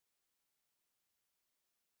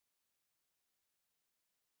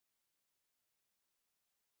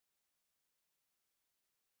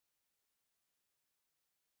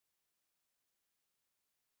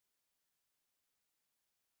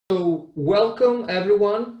So welcome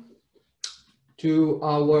everyone to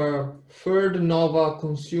our third Nova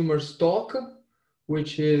Consumers Talk,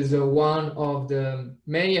 which is one of the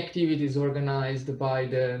many activities organized by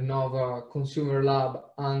the Nova Consumer Lab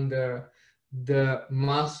under the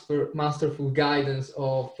masterful guidance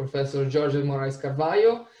of Professor Jorge Moraes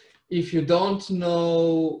Carvalho. If you don't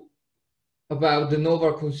know about the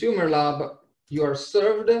Nova Consumer Lab, you are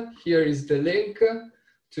served. Here is the link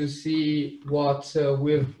to see what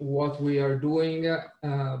we are doing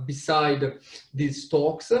beside these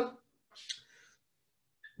talks.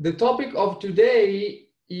 The topic of today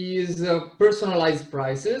is personalized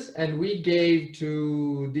prices, and we gave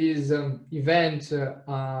to this event a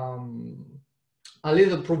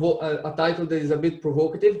title that is a bit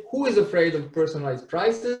provocative. Who is afraid of personalized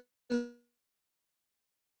prices?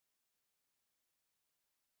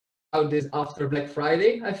 This after Black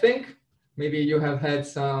Friday, I think. Maybe you have had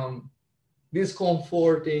some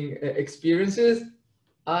discomforting experiences.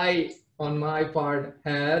 I, on my part,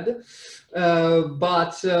 had,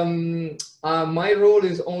 but my role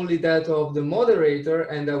is only that of the moderator,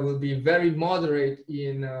 and I will be very moderate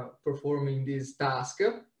in performing this task.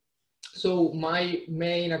 So my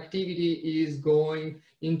main activity is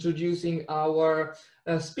introducing our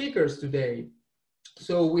speakers today.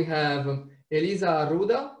 So we have Elisa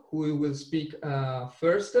Arruda, who will speak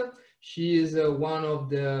first. She is one of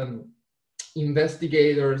the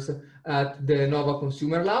investigators at the Nova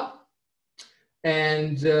Consumer Lab.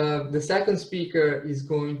 And the second speaker is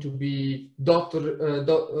going to be Dr.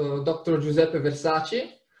 Giuseppe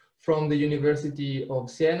Versaci from the University of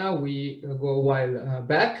Siena. We go a while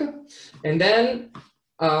back. And then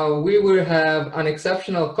we will have an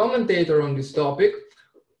exceptional commentator on this topic,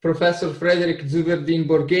 Professor Frederik Zuiderveen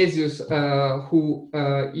Borgesius, who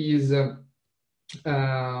is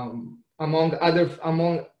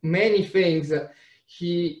among many things,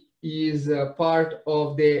 he is part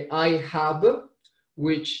of the iHub,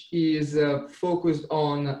 which is focused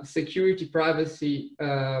on security, privacy,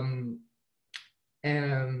 and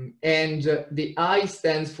the I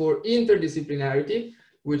stands for interdisciplinarity,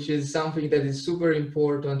 which is something that is super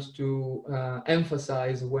important to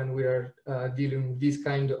emphasize when we are dealing with these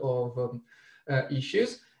kind of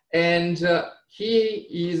issues. And he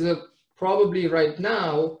is probably right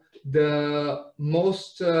now the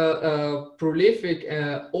most prolific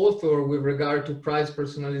author with regard to price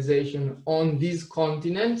personalization on this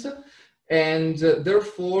continent. And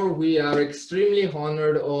therefore, we are extremely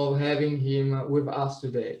honored of having him with us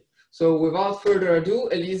today. So without further ado,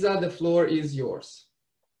 Elisa, the floor is yours.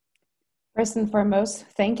 First and foremost,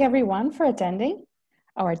 thank everyone for attending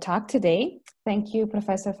our talk today. Thank you,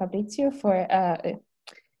 Professor Fabrizio, for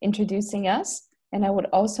introducing us. And I would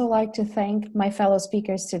also like to thank my fellow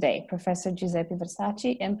speakers today, Professor Giuseppe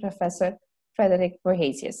Versaci and Professor Frederik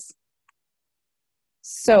Borgesius.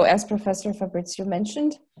 So as Professor Fabrizio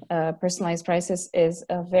mentioned, personalized prices is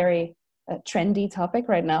a very trendy topic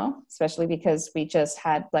right now, especially because we just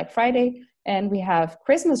had Black Friday and we have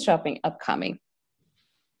Christmas shopping upcoming.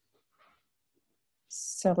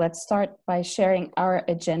 So let's start by sharing our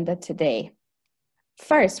agenda today.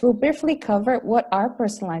 First, we'll briefly cover what are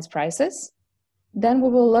personalized prices. Then we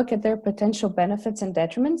will look at their potential benefits and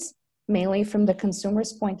detriments, mainly from the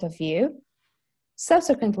consumer's point of view.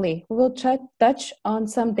 Subsequently, we will touch on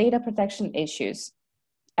some data protection issues.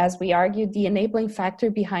 As we argued, the enabling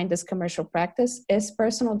factor behind this commercial practice is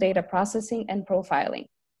personal data processing and profiling.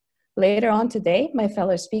 Later on today, my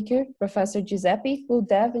fellow speaker, Professor Giuseppe, will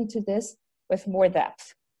delve into this with more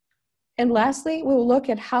depth. And lastly, we will look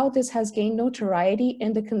at how this has gained notoriety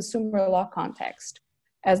in the consumer law context,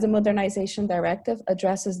 as the Modernization Directive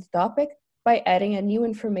addresses the topic by adding a new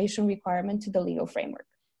information requirement to the legal framework.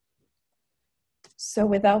 So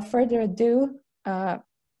without further ado,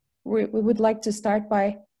 we would like to start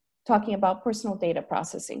by talking about personal data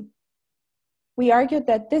processing. We argued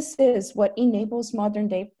that this is what enables modern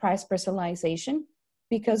day price personalization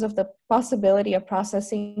because of the possibility of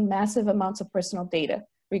processing massive amounts of personal data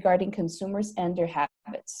regarding consumers and their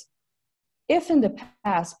habits. If in the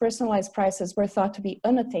past, personalized prices were thought to be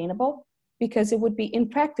unattainable because it would be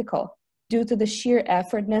impractical due to the sheer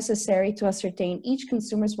effort necessary to ascertain each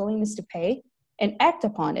consumer's willingness to pay and act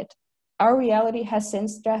upon it, our reality has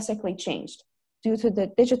since drastically changed due to the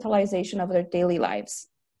digitalization of their daily lives.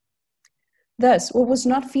 Thus, what was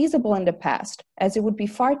not feasible in the past, as it would be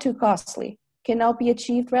far too costly, can now be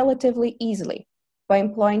achieved relatively easily by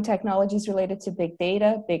employing technologies related to big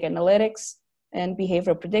data, big analytics, and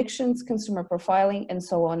behavioral predictions, consumer profiling, and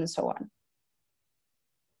so on and so on.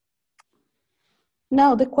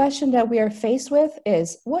 Now, the question that we are faced with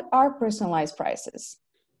is, what are personalized prices?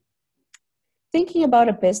 Thinking about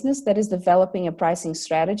a business that is developing a pricing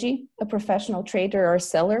strategy, a professional trader or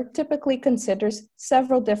seller typically considers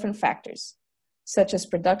several different factors, such as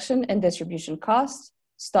production and distribution costs,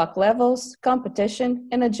 stock levels, competition,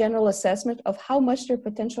 and a general assessment of how much their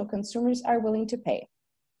potential consumers are willing to pay.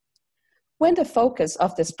 When the focus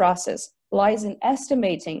of this process lies in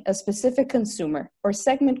estimating a specific consumer or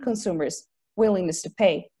segment consumers' willingness to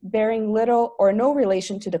pay, bearing little or no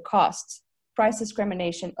relation to the costs, price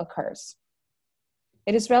discrimination occurs.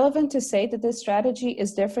 It is relevant to say that this strategy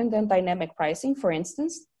is different than dynamic pricing, for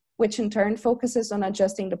instance, which in turn focuses on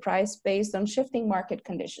adjusting the price based on shifting market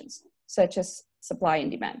conditions, such as supply and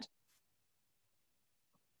demand.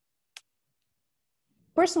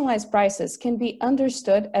 Personalized prices can be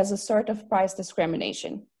understood as a sort of price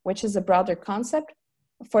discrimination, which is a broader concept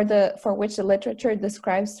for which the literature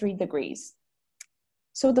describes 3 degrees.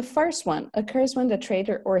 So the first one occurs when the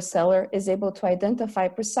trader or seller is able to identify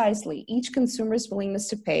precisely each consumer's willingness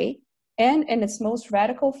to pay, and in its most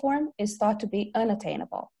radical form is thought to be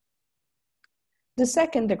unattainable. The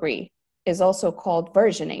second degree is also called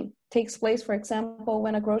versioning. Takes place, for example,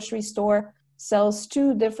 when a grocery store sells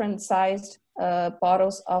 2 different sized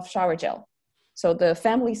bottles of shower gel. So the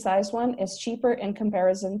family size one is cheaper in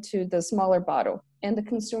comparison to the smaller bottle, and the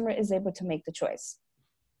consumer is able to make the choice.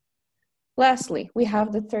 Lastly, we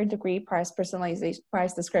have the third degree price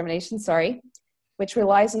discrimination, which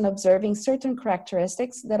relies on observing certain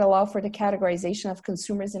characteristics that allow for the categorization of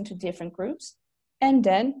consumers into different groups, and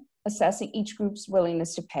then assessing each group's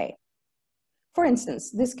willingness to pay. For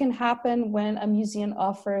instance, this can happen when a museum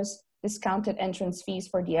offers discounted entrance fees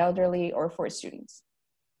for the elderly or for students.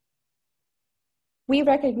 We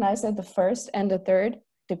recognize that the first and the third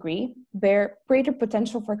degree bear greater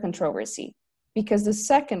potential for controversy, because the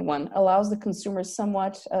second one allows the consumer some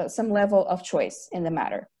level of choice in the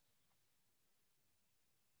matter.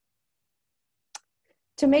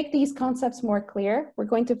 To make these concepts more clear, we're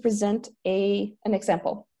going to present an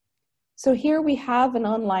example. So here we have an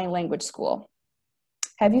online language school.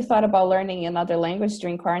 Have you thought about learning another language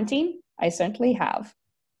during quarantine? I certainly have.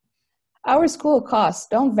 Our school costs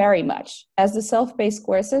don't vary much, as the self-paced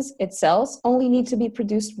courses it sells only need to be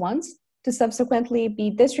produced once to subsequently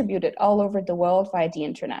be distributed all over the world via the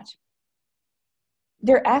internet.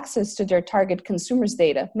 Their access to their target consumers'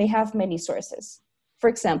 data may have many sources. For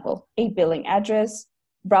example, a billing address,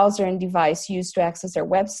 browser and device used to access their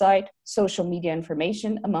website, social media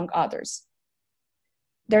information, among others.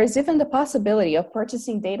 There is even the possibility of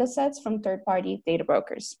purchasing data sets from third-party data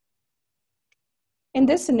brokers. In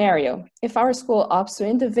this scenario, if our school opts to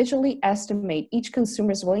individually estimate each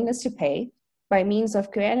consumer's willingness to pay by means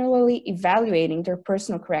of granularly evaluating their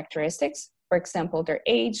personal characteristics, for example, their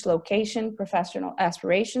age, location, professional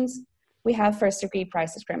aspirations, we have first-degree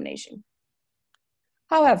price discrimination.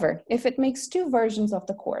 However, if it makes 2 versions of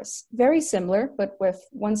the course, very similar, but with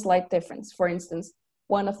one slight difference, for instance,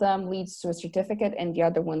 one of them leads to a certificate and the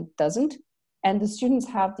other one doesn't, and the students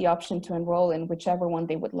have the option to enroll in whichever one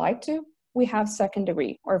they would like to, we have second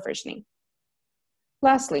degree or versioning.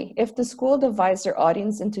 Lastly, if the school divides their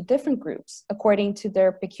audience into different groups according to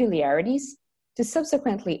their peculiarities, to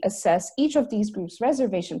subsequently assess each of these groups'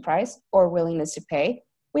 reservation price or willingness to pay,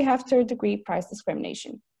 we have third degree price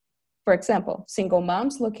discrimination. For example, single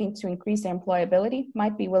moms looking to increase their employability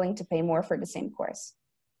might be willing to pay more for the same course.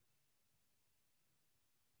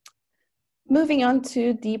 Moving on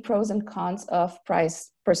to the pros and cons of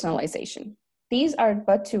price personalization. These are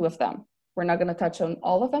but 2 of them. We're not going to touch on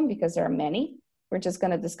all of them because there are many. We're just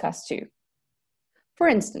going to discuss 2. For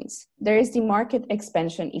instance, there is the market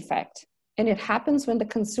expansion effect, and it happens when the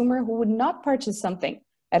consumer who would not purchase something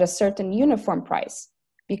at a certain uniform price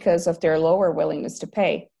because of their lower willingness to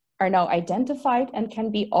pay are now identified and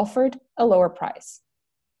can be offered a lower price.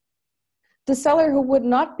 The seller who would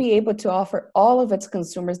not be able to offer all of its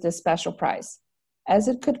consumers this special price, as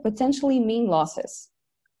it could potentially mean losses.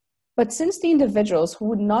 But since the individuals who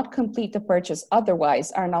would not complete the purchase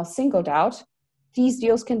otherwise are now singled out, these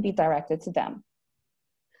deals can be directed to them.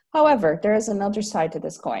 However, there is another side to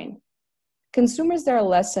this coin. Consumers that are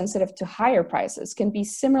less sensitive to higher prices can be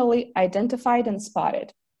similarly identified and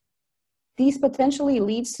spotted. These potentially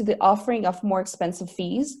leads to the offering of more expensive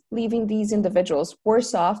fees, leaving these individuals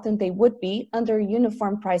worse off than they would be under a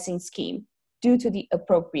uniform pricing scheme due to the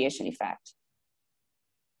appropriation effect.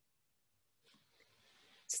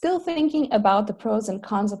 Still thinking about the pros and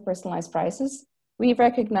cons of personalized prices, we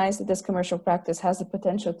recognize that this commercial practice has the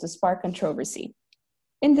potential to spark controversy.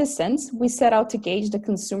 In this sense, we set out to gauge the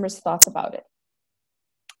consumer's thoughts about it.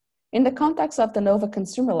 In the context of the Nova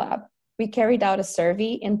Consumer Lab, we carried out a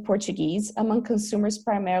survey in Portuguese among consumers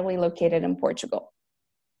primarily located in Portugal.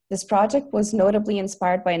 This project was notably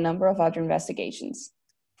inspired by a number of other investigations.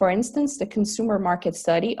 For instance, the Consumer Market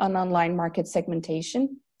Study on Online Market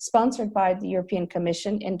Segmentation, sponsored by the European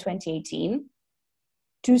Commission in 2018.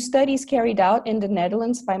 2 studies carried out in the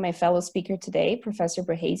Netherlands by my fellow speaker today, Professor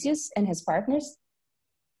Borgesius and his partners.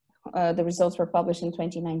 The results were published in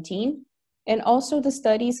 2019. And also the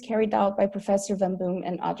studies carried out by Professor Van Boom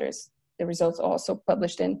and others. The results also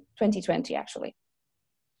published in 2020, actually.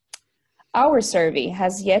 Our survey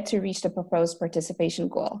has yet to reach the proposed participation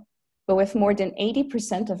goal, but with more than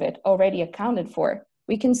 80% of it already accounted for,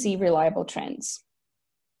 we can see reliable trends.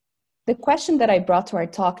 The question that I brought to our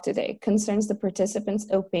talk today concerns the participants'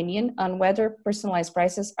 opinion on whether personalized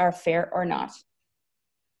prices are fair or not.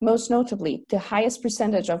 Most notably, the highest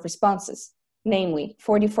percentage of responses, namely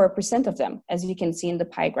 44% of them, as you can see in the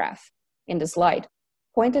pie graph in the slide,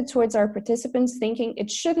 pointed towards our participants thinking it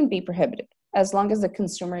shouldn't be prohibited as long as the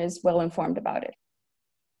consumer is well informed about it.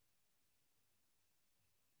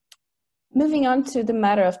 Moving on to the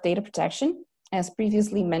matter of data protection, as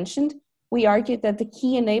previously mentioned, we argued that the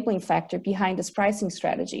key enabling factor behind this pricing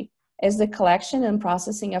strategy is the collection and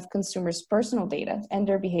processing of consumers' personal data and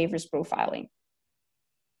their behaviors profiling.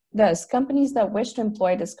 Thus, companies that wish to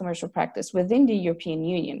employ this commercial practice within the European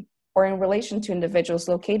Union or in relation to individuals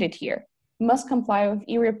located here must comply with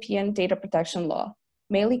European data protection law,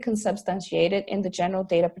 mainly consubstantiated in the General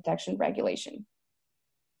Data Protection Regulation.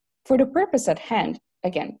 For the purpose at hand,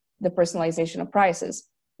 again, the personalization of prices,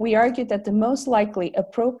 we argued that the most likely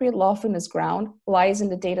appropriate lawfulness ground lies in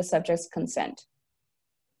the data subject's consent.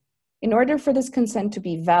 In order for this consent to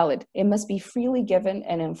be valid, it must be freely given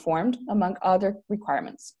and informed, among other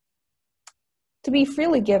requirements. To be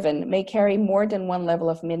freely given may carry more than one level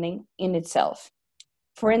of meaning in itself.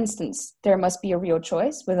 For instance, there must be a real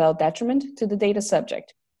choice without detriment to the data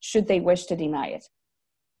subject, should they wish to deny it.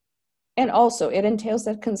 And also, it entails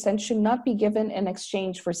that consent should not be given in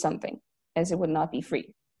exchange for something, as it would not be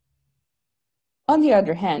free. On the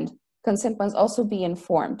other hand, consent must also be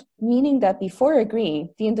informed, meaning that before agreeing,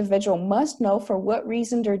 the individual must know for what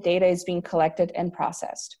reason their data is being collected and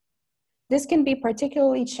processed. This can be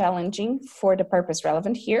particularly challenging for the purpose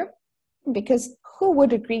relevant here, because who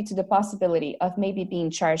would agree to the possibility of maybe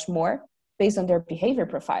being charged more based on their behavior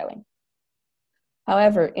profiling?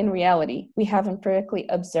 However, in reality, we have empirically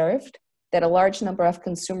observed that a large number of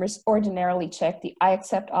consumers ordinarily check the I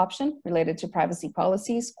accept option related to privacy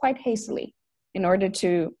policies quite hastily in order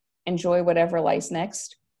to enjoy whatever lies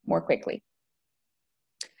next more quickly.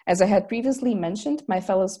 As I had previously mentioned, my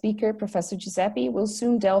fellow speaker, Professor Giuseppe, will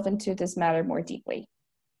soon delve into this matter more deeply.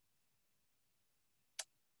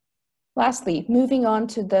 Lastly, moving on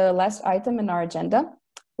to the last item in our agenda,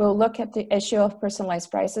 we'll look at the issue of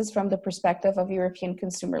personalized prices from the perspective of European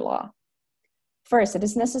consumer law. First, it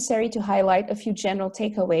is necessary to highlight a few general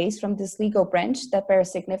takeaways from this legal branch that bear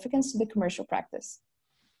significance to the commercial practice.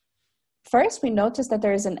 First, we notice that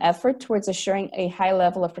there is an effort towards assuring a high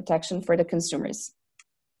level of protection for the consumers.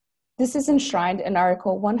 This is enshrined in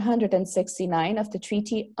Article 169 of the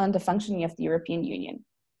Treaty on the Functioning of the European Union.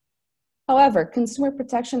 However, consumer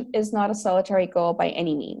protection is not a solitary goal by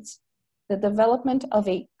any means. The development of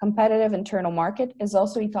a competitive internal market is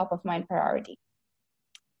also a top-of-mind priority.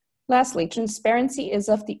 Lastly, transparency is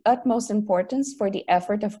of the utmost importance for the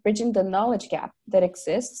effort of bridging the knowledge gap that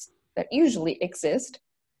usually exists,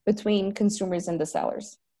 between consumers and the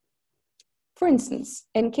sellers. For instance,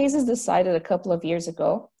 in cases decided a couple of years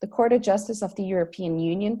ago, the Court of Justice of the European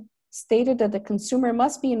Union stated that the consumer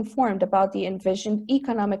must be informed about the envisioned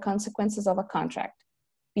economic consequences of a contract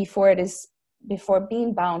before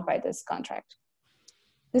being bound by this contract.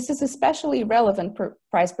 This is especially relevant for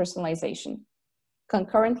price personalization,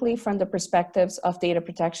 concurrently from the perspectives of data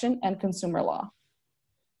protection and consumer law.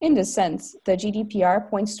 In this sense, the GDPR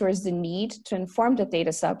points towards the need to inform the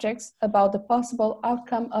data subjects about the possible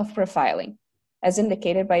outcome of profiling, as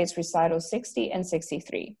indicated by its recitals 60 and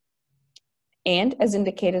 63. And, as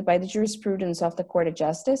indicated by the jurisprudence of the Court of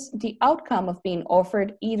Justice, the outcome of being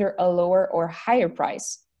offered either a lower or higher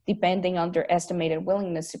price, depending on their estimated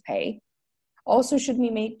willingness to pay, also should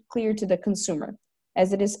be made clear to the consumer,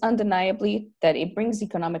 as it is undeniably that it brings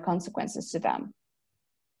economic consequences to them.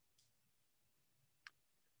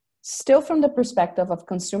 Still from the perspective of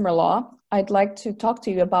consumer law, I'd like to talk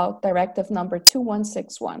to you about Directive number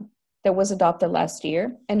 2161 that was adopted last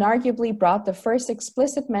year and arguably brought the first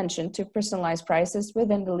explicit mention to personalized prices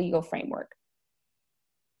within the legal framework.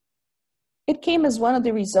 It came as one of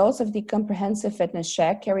the results of the comprehensive fitness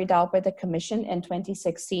check carried out by the Commission in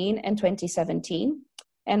 2016 and 2017,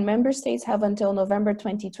 and member states have until November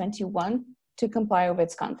 2021 to comply with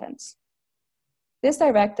its contents. This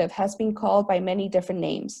directive has been called by many different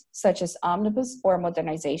names, such as omnibus or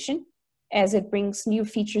modernization, as it brings new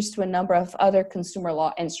features to a number of other consumer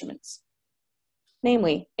law instruments.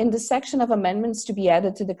 Namely, in the section of amendments to be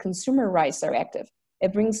added to the Consumer Rights Directive,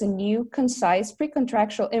 it brings a new, concise,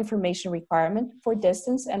 pre-contractual information requirement for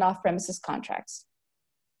distance and off-premises contracts.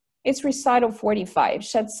 Its recital 45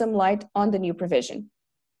 sheds some light on the new provision.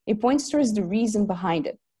 It points towards the reason behind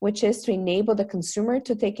it, which is to enable the consumer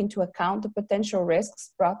to take into account the potential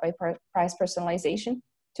risks brought by price personalization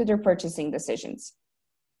to their purchasing decisions.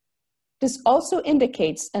 This also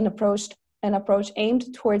indicates an approach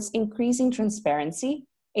aimed towards increasing transparency,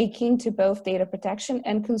 akin to both data protection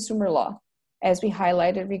and consumer law, as we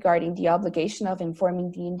highlighted regarding the obligation of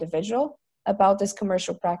informing the individual about this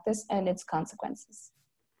commercial practice and its consequences.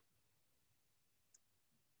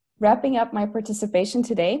 Wrapping up my participation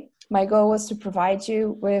today, my goal was to provide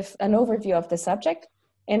you with an overview of the subject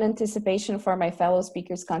in anticipation for my fellow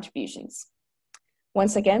speakers' contributions.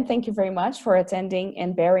 Once again, thank you very much for attending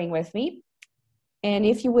and bearing with me. And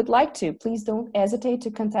if you would like to, please don't hesitate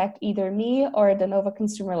to contact either me or the Nova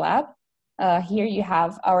Consumer Lab. Here you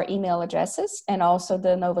have our email addresses and also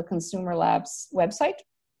the Nova Consumer Lab's website.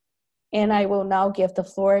 And I will now give the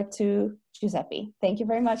floor to Giuseppe. Thank you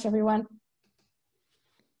very much, everyone.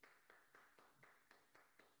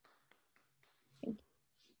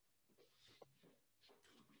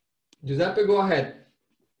 Giuseppe, go ahead.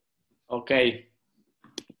 Okay.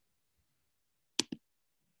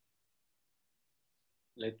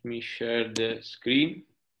 Let me share the screen.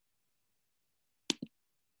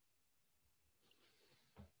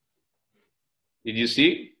 Did you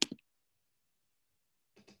see?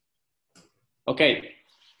 Okay.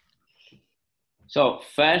 So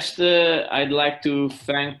first, I'd like to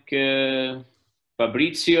thank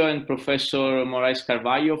Fabrizio and Professor Moraes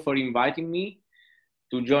Carvalho for inviting me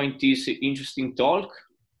to join this interesting talk.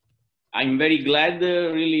 I'm very glad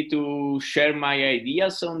really to share my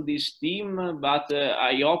ideas on this theme, but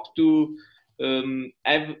I hope to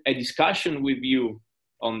have a discussion with you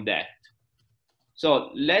on that. So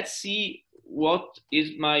let's see what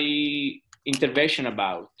is my intervention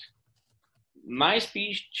about. My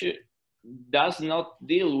speech does not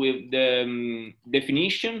deal with the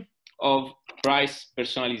definition of price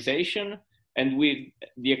personalization and with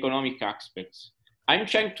the economic aspects. I'm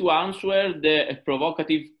trying to answer the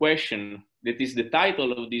provocative question that is the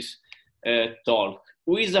title of this talk.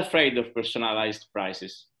 Who is afraid of personalized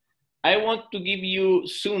prices? I want to give you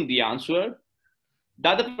soon the answer.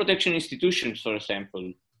 Data protection institutions, for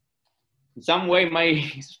example. In some way, my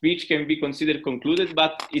speech can be considered concluded,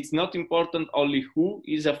 but it's not important only who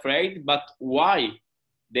is afraid, but why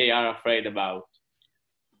they are afraid about.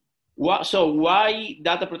 So why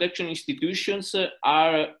data protection institutions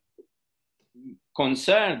are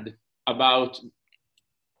concerned about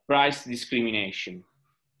price discrimination.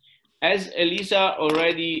 As Elisa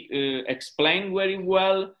already explained very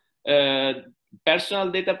well,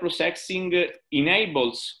 personal data processing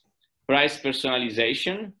enables price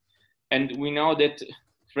personalization. And we know that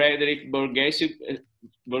Frederik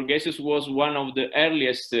Borgesius was one of the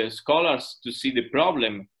earliest scholars to see the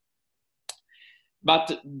problem.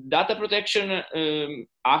 But data protection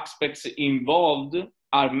aspects involved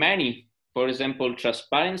are many. For example,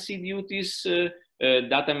 transparency duties,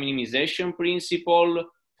 data minimization principle,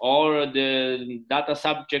 or the data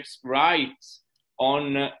subject's rights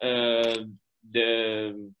on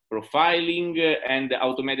the profiling and the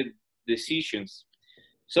automated decisions.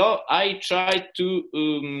 So I tried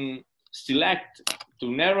to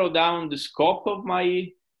narrow down the scope of my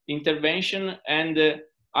intervention, and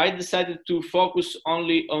I decided to focus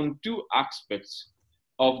only on two aspects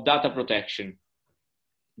of data protection.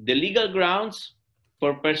 The legal grounds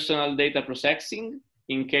for personal data processing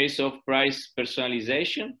in case of price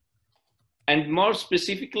personalization, and more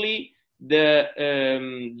specifically,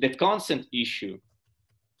 the consent issue.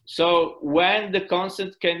 So when the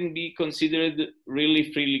consent can be considered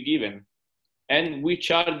really freely given, and which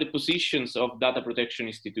are the positions of data protection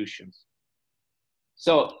institutions.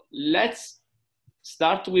 So let's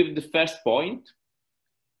start with the first point,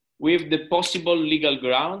 with the possible legal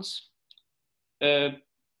grounds.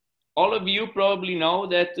 All of you probably know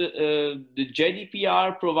that the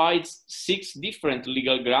GDPR provides 6 different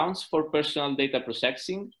legal grounds for personal data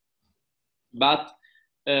processing. But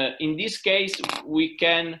in this case, we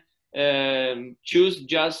can choose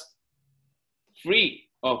just 3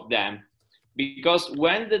 of them. Because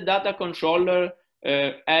when the data controller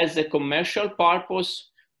has a commercial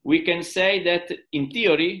purpose, we can say that in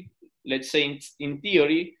theory, let's say in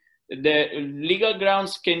theory, the legal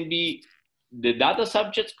grounds can be the data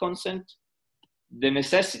subject's consent, the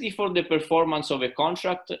necessity for the performance of a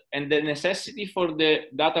contract, and the necessity for the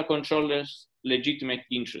data controller's legitimate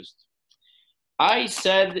interest. I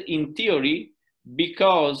said in theory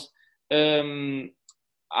because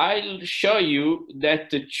I'll show you that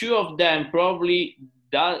the two of them probably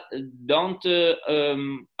don't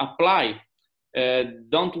apply,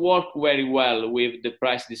 don't work very well with the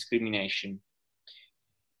price discrimination.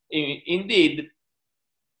 Indeed,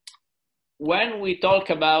 when we talk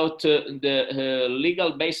about the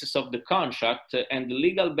legal basis of the contract and the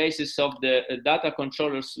legal basis of the data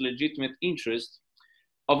controller's legitimate interest,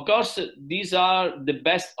 of course, these are the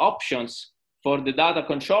best options for the data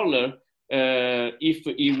controller if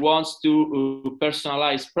he wants to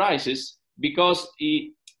personalize prices, because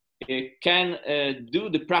he can do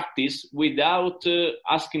the practice without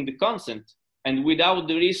asking the consent and without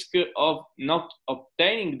the risk of not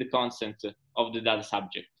obtaining the consent of the data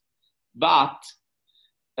subject. But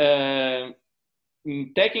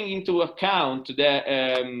taking into account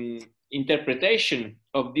the interpretation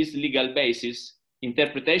of this legal basis,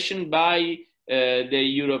 interpretation by the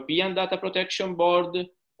European Data Protection Board,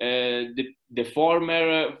 the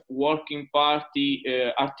former working party,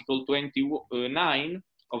 Article 29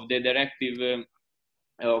 of the directive,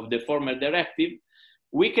 of the former directive,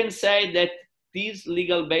 we can say that these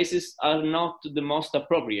legal bases are not the most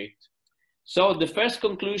appropriate. So the first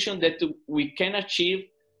conclusion that we can achieve,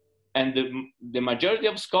 and the majority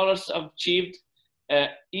of scholars have achieved,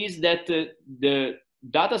 is that the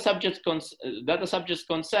data subject's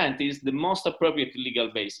consent is the most appropriate legal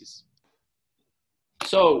basis.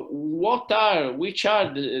 So which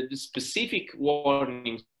are the specific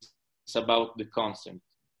warnings about the consent?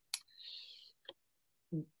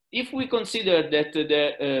 If we consider that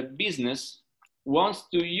the business wants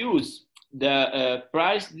to use the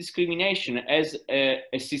price discrimination as a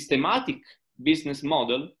systematic business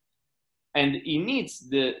model, and it needs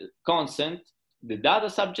the consent, the data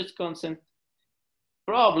subject consent,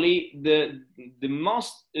 probably the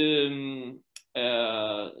most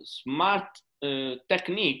smart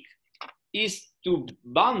technique is to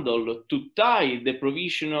bundle, to tie the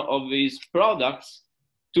provision of his products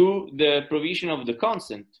to the provision of the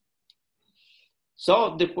consent.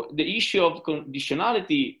 So the issue of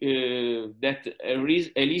conditionality that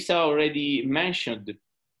Elisa already mentioned,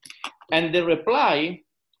 and the reply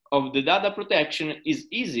of the data protection is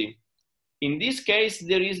easy. In this case,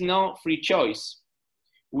 there is no free choice.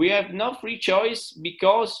 We have no free choice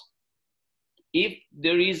because if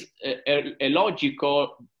there is a logic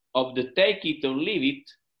of the take it or leave it,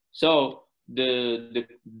 so the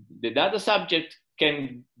data subject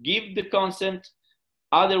can give the consent,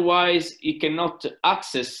 otherwise it cannot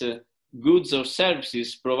access goods or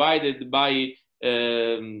services provided by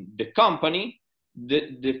the company.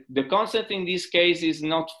 The consent in this case is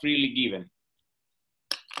not freely given.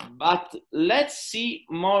 But let's see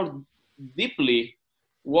more deeply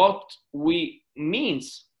what we mean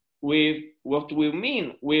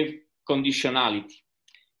with conditionality,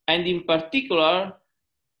 and in particular,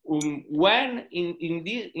 when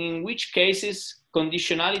in which cases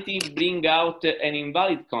conditionality bring out an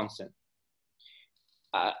invalid consent.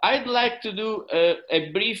 I'd like to do a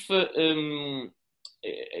brief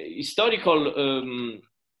historical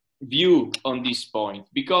view on this point,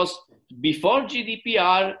 because before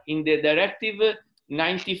GDPR, in the directive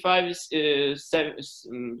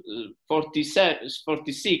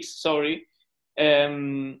 46, sorry,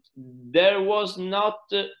 there was not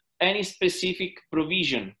any specific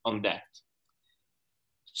provision on that.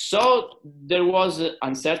 So there was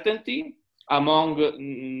uncertainty among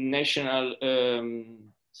national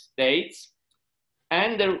states,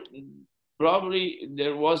 and there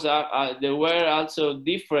were also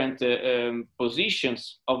different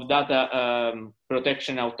positions of data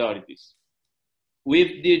protection authorities.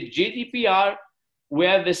 With the GDPR, we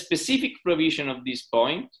have a specific provision of this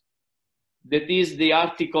point, that is the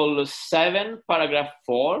Article 7, paragraph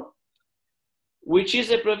 4, which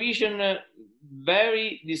is a provision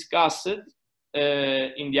very discussed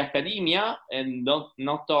in the academia, and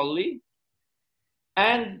not only.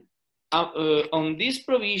 And on this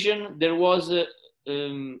provision, there was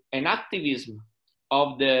an activism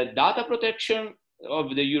of the data protection,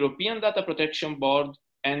 of the European Data Protection Board,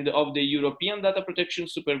 and of the European Data Protection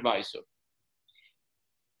Supervisor.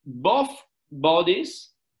 Both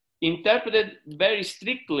bodies interpreted very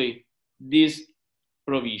strictly this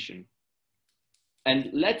provision.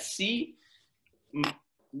 And let's see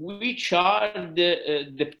which are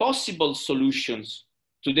the possible solutions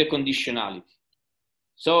to the conditionality.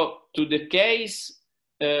 So to the case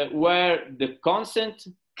where the consent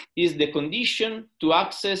is the condition to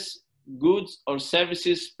access goods or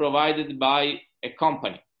services provided by a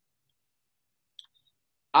company.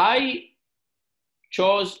 I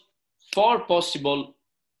chose 4 possible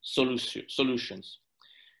solutions.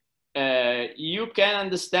 You can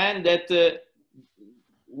understand that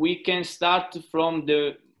we can start from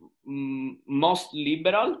the most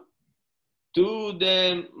liberal to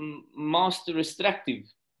the most restrictive.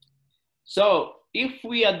 So if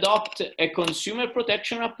we adopt a consumer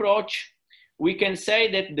protection approach, we can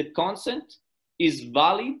say that the consent is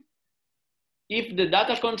valid if the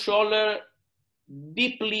data controller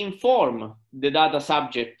deeply inform the data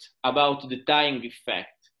subject about the tying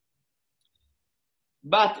effect.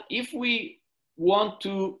 But if we want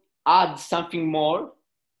to add something more,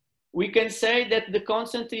 we can say that the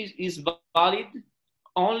consent is valid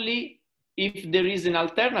only if there is an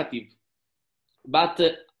alternative. But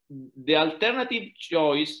the alternative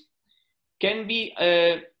choice can be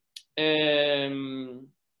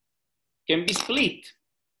split.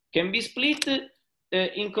 Can be split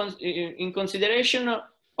in consideration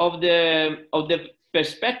of the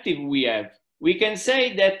perspective we have. We can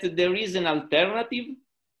say that there is an alternative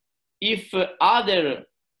if other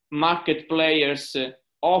market players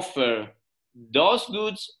offer those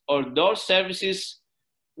goods or those services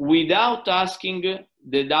without asking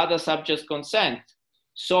the data subject's consent.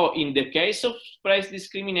 So in the case of price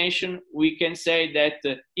discrimination, we can say that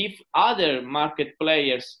if other market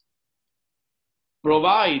players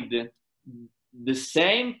provide the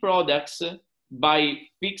same products by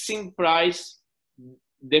fixing price,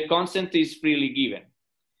 the consent is freely given.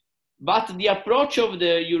 But the approach of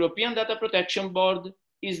the European Data Protection Board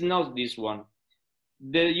is not this one.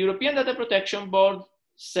 The European Data Protection Board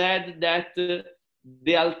said that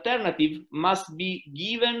the alternative must be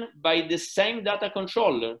given by the same data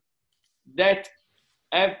controller that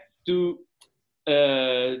have to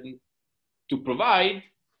provide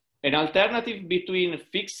an alternative between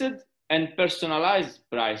fixed and personalized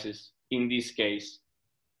prices in this case.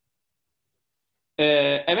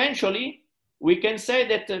 Eventually, we can say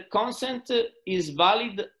that consent is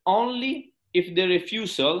valid only if the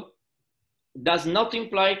refusal does not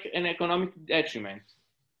imply an economic detriment.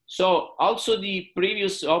 So also the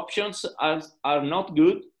previous options are not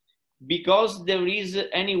good because there is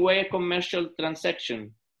anyway a commercial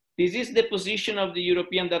transaction. This is the position of the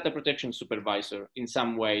European Data Protection Supervisor in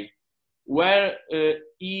some way, where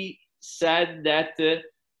he said that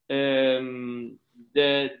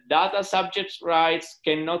the data subject's rights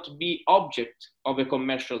cannot be object of a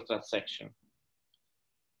commercial transaction.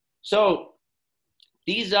 So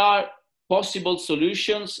these are possible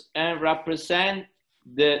solutions and represent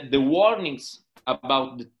the warnings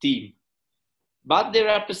about the theme, but they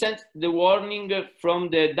represent the warning from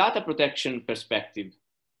the data protection perspective.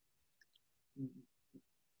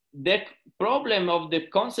 The problem of the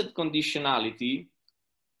consent conditionality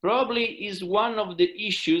probably is one of the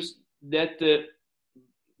issues that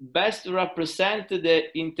best represent the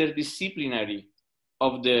interdisciplinary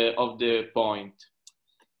of the point.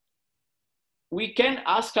 We can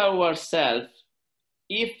ask ourselves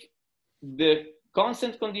if the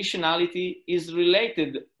consent conditionality is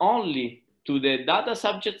related only to the data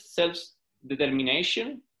subject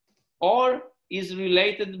self-determination or is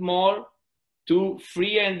related more to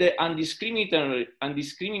free and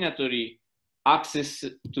undiscriminatory access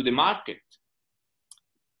to the market.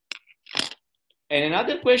 And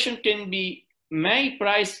another question can be, may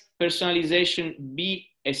price personalization be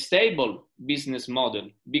a stable business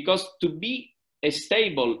model? Because to be a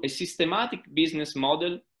stable, a systematic business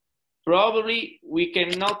model, probably we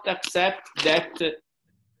cannot accept that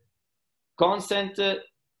consent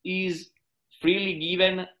is freely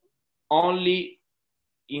given only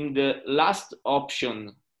in the last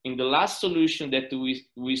option, in the last solution that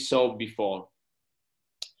we saw before.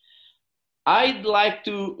 I'd like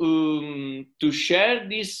to share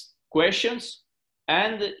these questions,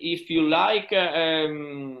 and if you like,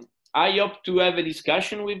 I hope to have a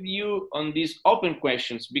discussion with you on these open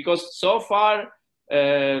questions, because so far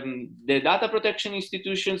the data protection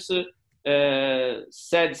institutions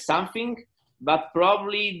said something, but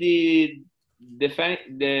probably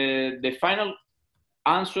the final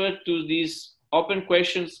answer to these open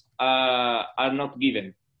questions are not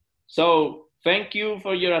given. So thank you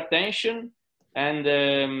for your attention, and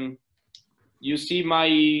you see my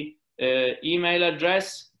email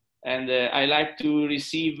address, and I like to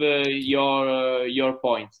receive your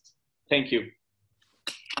points. Thank you.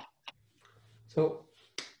 So,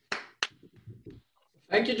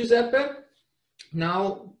 thank you, Giuseppe.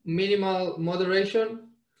 Now, minimal moderation.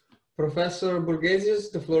 Professor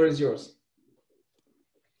Borgesius, the floor is yours.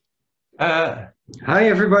 Hi,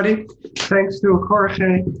 everybody. Thanks to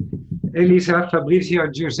Jorge Elisa, Fabrizio,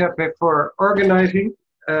 Giuseppe for organizing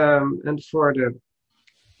and for the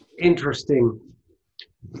interesting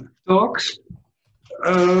talks.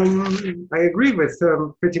 I agree with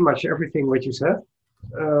pretty much everything what you said.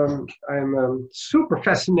 I'm super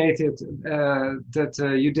fascinated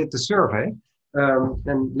that you did the survey.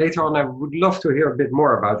 And later on, I would love to hear a bit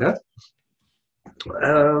more about that.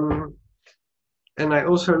 And I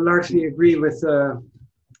also largely agree with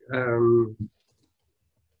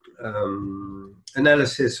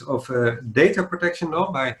analysis of data protection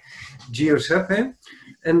law by Giuseppe,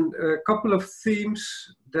 and a couple of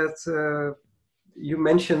themes that you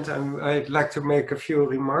mentioned. I'd like to make a few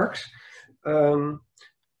remarks.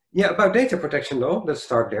 Yeah, about data protection law, let's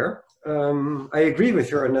start there. I agree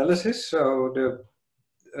with your analysis. So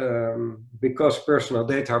because personal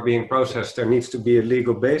data are being processed, there needs to be a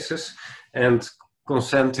legal basis, and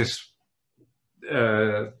consent is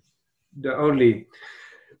the only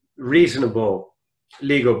reasonable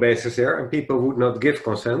legal basis there, and people would not give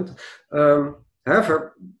consent.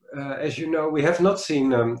 However, as you know, we have not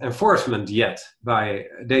seen enforcement yet by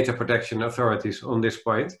data protection authorities on this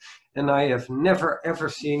point, and I have never ever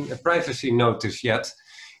seen a privacy notice yet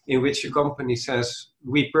in which a company says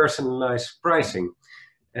we personalize pricing.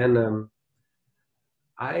 And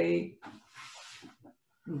I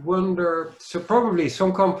wonder, so probably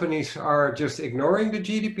some companies are just ignoring the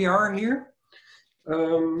GDPR here,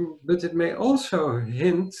 but it may also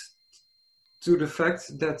hint to the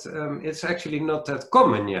fact that it's actually not that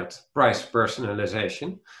common yet, price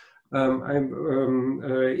personalization. I'm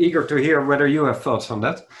eager to hear whether you have thoughts on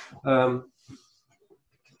that.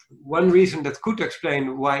 One reason that could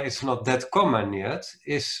explain why it's not that common yet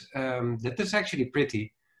is that it's actually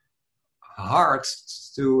pretty hard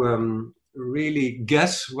to really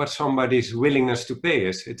guess what somebody's willingness to pay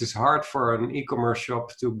is. It is hard for an e-commerce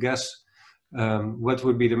shop to guess what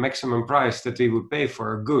would be the maximum price that they would pay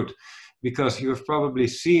for a good, because you've probably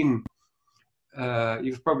seen,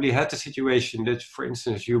 you've probably had the situation that, for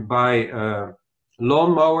instance, you buy a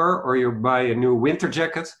lawnmower or you buy a new winter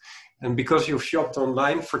jacket, and because you've shopped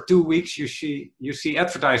online for 2 weeks, you see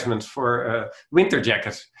advertisements for winter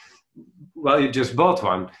jackets. Well, you just bought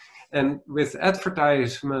one. And with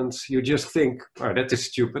advertisements, you just think, oh, that is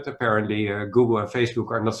stupid. Apparently, Google and Facebook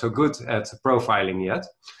are not so good at profiling yet.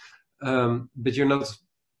 But you're not,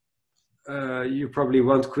 you probably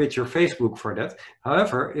won't quit your Facebook for that.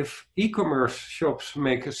 However, if e-commerce shops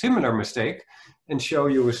make a similar mistake and show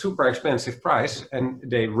you a super expensive price and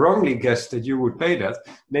they wrongly guess that you would pay that,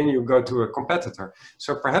 then you go to a competitor.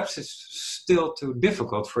 So perhaps it's still too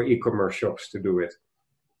difficult for e-commerce shops to do it.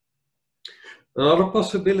 Another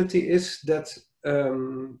possibility is that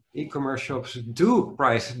e-commerce shops do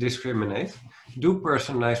price discriminate, do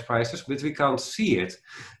personalize prices, but we can't see it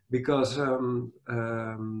because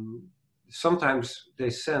sometimes they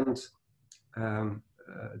send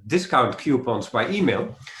discount coupons by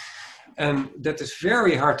email, and that is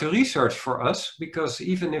very hard to research for us, because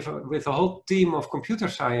even if with a whole team of computer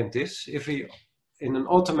scientists, if we in an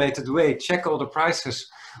automated way check all the prices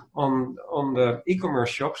on the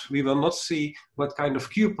e-commerce shops, we will not see what kind of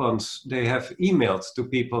coupons they have emailed to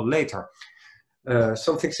people later.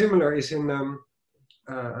 Something similar is in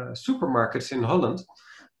supermarkets in Holland.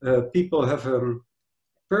 People have a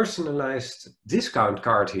personalized discount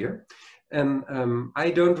card here, and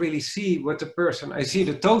I don't really see what the person, I see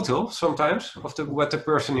the total sometimes of what the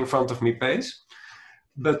person in front of me pays,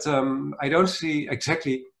 but I don't see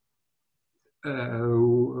exactly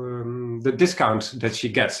the discount that she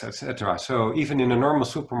gets, etc. So even in a normal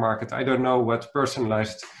supermarket, I don't know what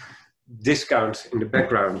personalized discounts in the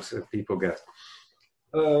background people get.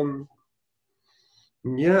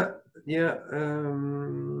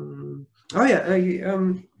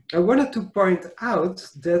 I wanted to point out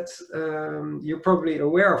that you're probably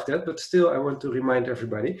aware of that, but still I want to remind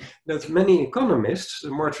everybody that many economists,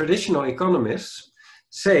 the more traditional economists,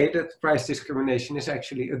 say that price discrimination is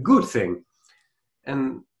actually a good thing.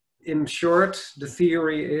 And in short, the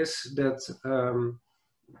theory is that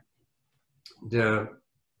the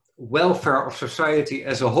welfare of society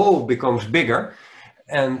as a whole becomes bigger,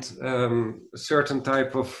 and a certain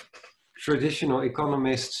type of traditional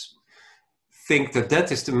economists think that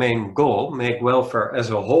that is the main goal, make welfare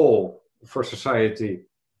as a whole for society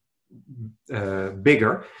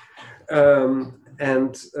bigger. Then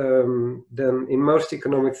in most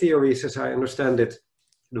economic theories, as I understand it,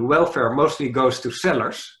 the welfare mostly goes to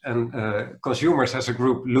sellers, and consumers as a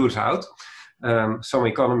group lose out. Some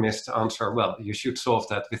economists answer, well, you should solve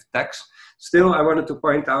that with tax. Still, I wanted to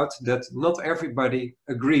point out that not everybody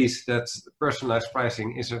agrees that personalized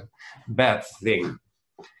pricing is a bad thing.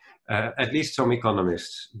 At least some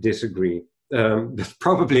economists disagree. But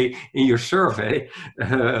probably in your survey,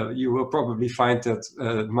 you will probably find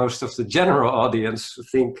that most of the general audience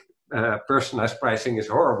think personalized pricing is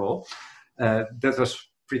horrible. That was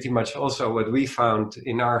pretty much also what we found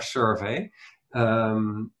in our survey.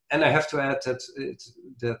 And I have to add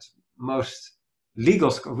that most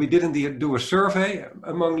legal scholars, we didn't do a survey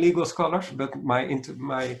among legal scholars, but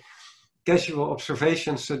my casual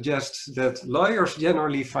observation suggests that lawyers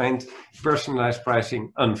generally find personalized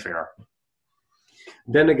pricing unfair.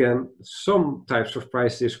 Then again, some types of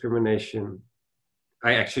price discrimination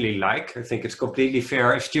I actually like. I think it's completely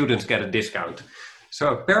fair if students get a discount.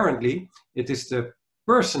 So apparently it is the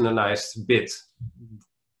personalized bit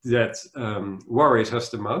that worries us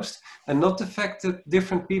the most, and not the fact that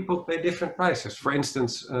different people pay different prices. For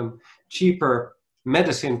instance, cheaper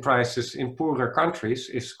medicine prices in poorer countries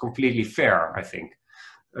is completely fair, I think.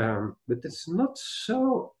 But it's not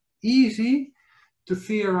so easy to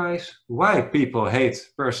theorize why people hate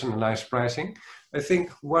personalized pricing. I think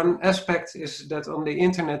one aspect is that on the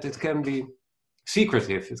internet it can be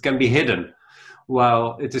secretive, it can be hidden.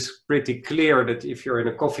 While it is pretty clear that if you're in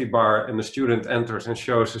a coffee bar and a student enters and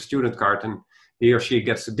shows a student card and he or she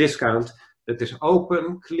gets a discount, that is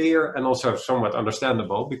open, clear, and also somewhat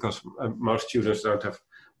understandable because most students don't have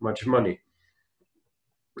much money.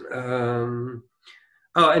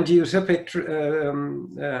 And Giuseppe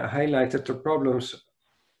highlighted the problems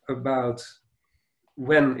about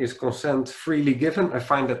when is consent freely given. I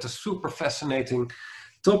find that a super fascinating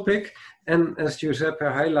topic. And as Giuseppe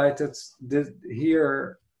highlighted,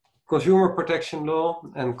 here consumer protection law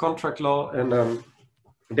and contract law and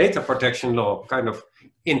data protection law kind of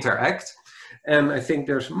interact. And I think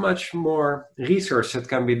there's much more research that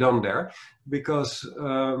can be done there, because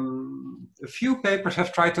a few papers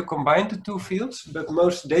have tried to combine the two fields, but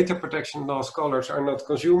most data protection law scholars are not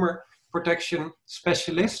consumer protection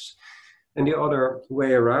specialists. And the other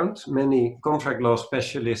way around, many contract law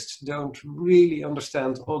specialists don't really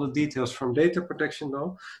understand all the details from data protection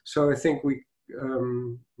law. So I think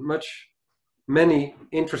many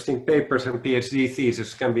interesting papers and PhD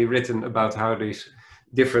theses can be written about how these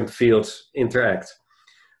different fields interact.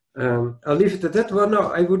 I'll leave it at that. Well,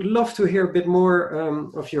 no, I would love to hear a bit more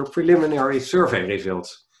of your preliminary survey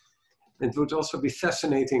results. It would also be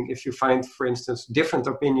fascinating if you find, for instance, different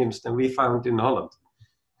opinions than we found in Holland.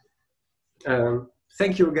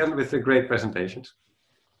 Thank you again with the great presentations.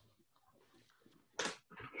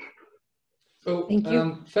 So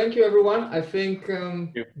thank you, everyone. I think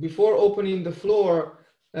before opening the floor,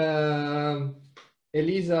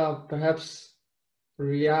 Elisa perhaps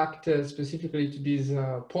react specifically to this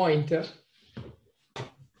point.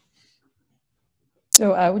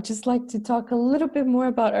 So I would just like to talk a little bit more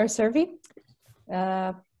about our survey.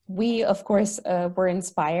 We, of course, were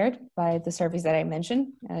inspired by the surveys that I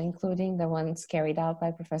mentioned, including the ones carried out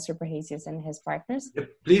by Professor Borgesius and his partners.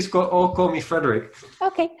 Please all call me Frederik.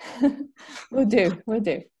 Okay, we'll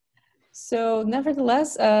do. So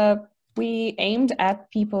nevertheless, we aimed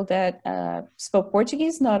at people that spoke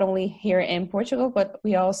Portuguese, not only here in Portugal, but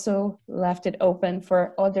we also left it open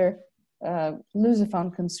for other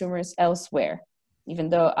Lusophone consumers elsewhere, even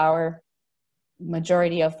though our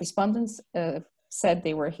majority of respondents said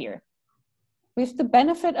they were here. With the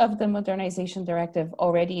benefit of the modernization directive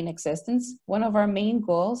already in existence, one of our main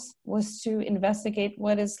goals was to investigate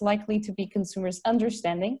what is likely to be consumers'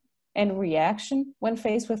 understanding and reaction when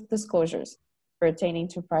faced with disclosures pertaining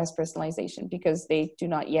to price personalization, because they do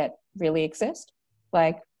not yet really exist,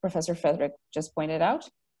 like Professor Frederik just pointed out.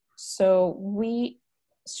 So we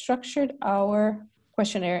structured our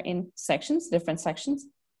questionnaire in sections, different sections.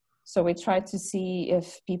 So we tried to see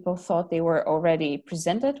if people thought they were already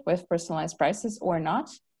presented with personalized prices or not.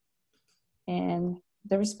 And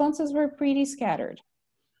the responses were pretty scattered.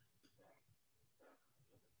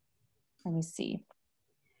 Let me see.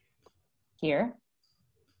 Here,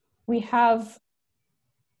 we have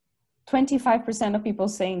 25% of people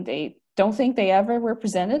saying they don't think they ever were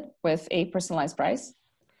presented with a personalized price.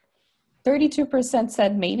 32%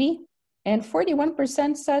 said maybe. And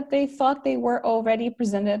 41% said they thought they were already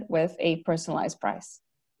presented with a personalized price.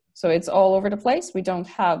 So it's all over the place. We don't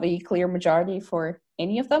have a clear majority for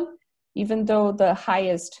any of them, even though the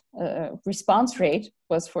highest response rate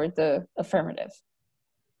was for the affirmative.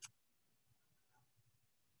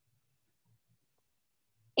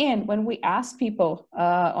 And when we asked people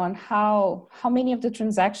on how many of the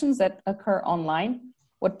transactions that occur online,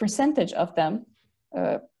 what percentage of them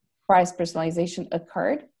price personalization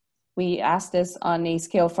occurred, we asked this on a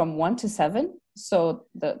scale from 1 to 7. So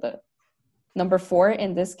the number 4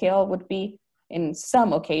 in this scale would be in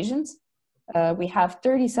some occasions. we have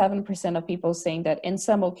 37% of people saying that in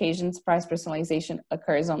some occasions price personalization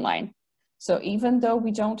occurs online. So even though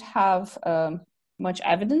we don't have much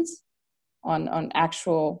evidence on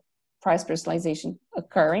actual price personalization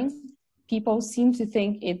occurring, people seem to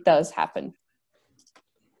think it does happen.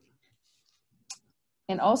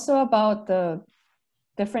 And also about the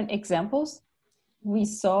different examples, we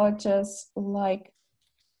saw, just like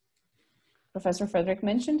Professor Frederik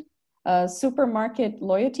mentioned, supermarket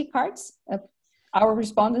loyalty cards. Our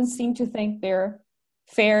respondents seem to think they're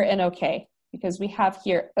fair and okay, because we have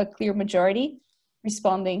here a clear majority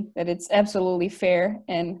responding that it's absolutely fair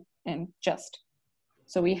and just.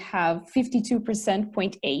 So we have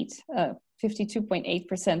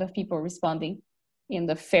 52.8% of people responding in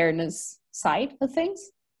the fairness side of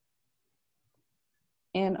things.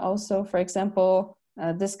 And also, for example,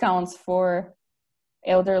 discounts for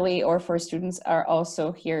elderly or for students are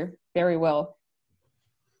also here very well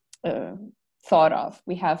thought of.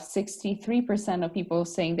 We have 63% of people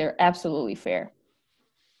saying they're absolutely fair.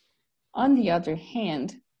 On the other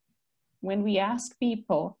hand, when we ask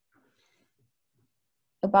people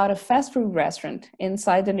about a fast food restaurant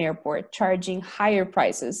inside an airport charging higher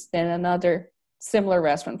prices than another similar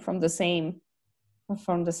restaurant from the same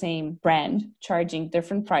brand, charging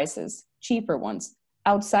different prices, cheaper ones,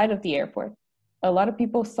 outside of the airport, a lot of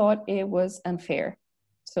people thought it was unfair.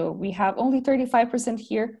 So we have only 35%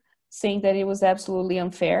 here saying that it was absolutely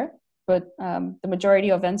unfair, but the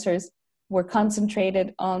majority of answers were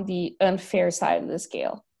concentrated on the unfair side of the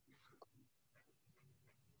scale.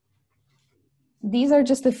 These are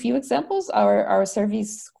just a few examples. Our survey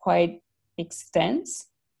is quite extensive,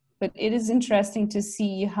 but it is interesting to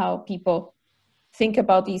see how people think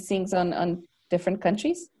about these things on different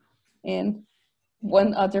countries. And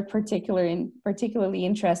one other particularly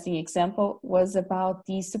interesting example was about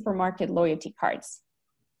the supermarket loyalty cards.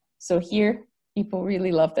 So here, people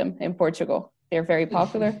really love them in Portugal. They're very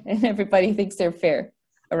popular and everybody thinks they're fair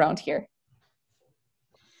around here.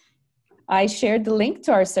 I shared the link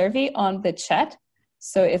to our survey on the chat,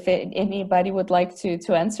 so if anybody would like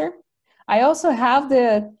to answer. I also have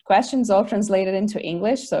the questions all translated into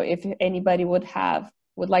English, so if anybody would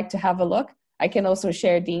like to have a look, I can also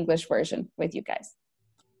share the English version with you guys.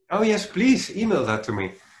 Oh yes, please email that to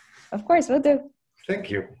me. Of course, we'll do.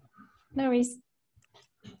 Thank you. No worries.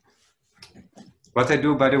 What I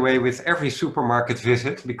do, by the way, with every supermarket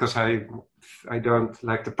visit, because I don't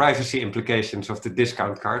like the privacy implications of the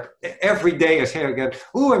discount card. Every day I say again,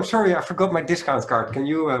 "Oh, I'm sorry, I forgot my discount card. Can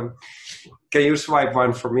you swipe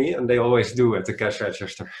one for me?" And they always do at the cash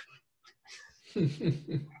register.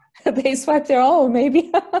 They swipe their own,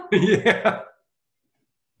 maybe. Yeah.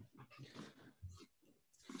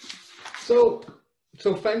 So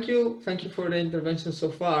thank you for the intervention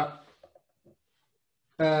so far.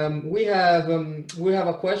 We have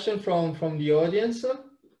a question from the audience,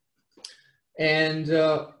 and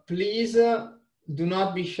please do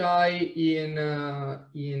not be shy in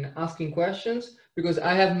asking questions, because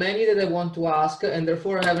I have many that I want to ask, and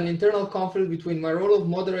therefore I have an internal conflict between my role of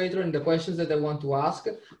moderator and the questions that I want to ask.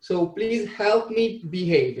 So please help me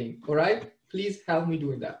behaving. All right? Please help me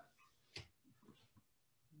doing that.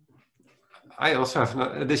 I also have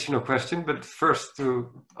an additional question, but first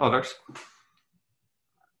to others.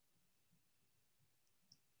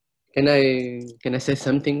 Can I say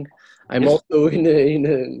something? I'm Yes. also in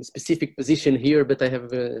a specific position here, but I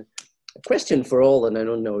have a question for all, and I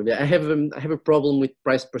don't know. I have a problem with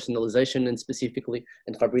price personalization, and specifically,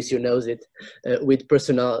 and Fabrizio knows it, with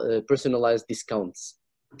personalized discounts.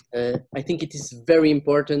 I think it is very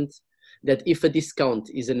important that if a discount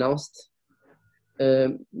is announced,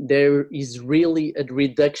 there is really a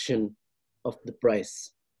reduction of the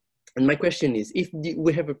price. And my question is, if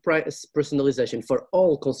we have a price personalization for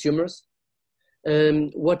all consumers,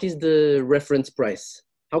 what is the reference price?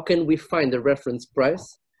 How can we find the reference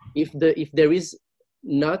price if there is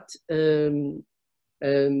not a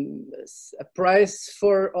price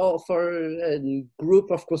for a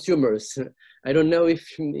group of consumers? I don't know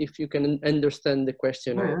if you can understand the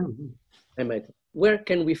question. I might. Where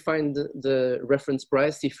can we find the reference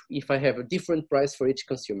price if I have a different price for each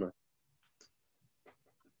consumer?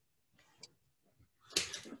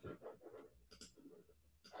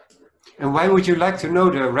 And why would you like to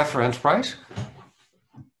know the reference price?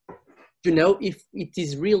 To know if it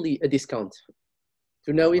is really a discount.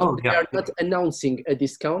 To know if they are not announcing a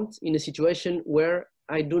discount in a situation where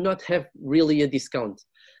I do not have really a discount.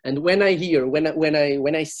 And when I hear,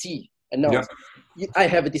 when I see announced, I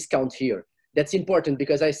have a discount here. That's important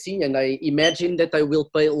because I see and I imagine that I will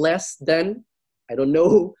pay less than, I don't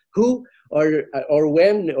know who or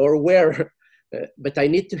when or where, But I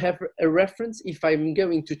need to have a reference if I'm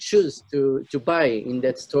going to choose to buy in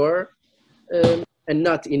that store, and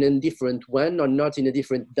not in a different one, or not in a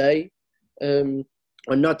different day,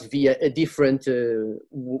 or not via a different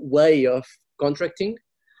way of contracting.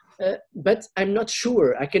 But I'm not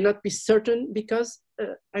sure. I cannot be certain because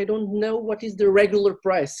I don't know what is the regular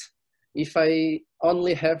price if I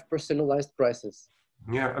only have personalized prices.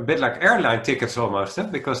 Yeah, a bit like airline tickets almost, huh?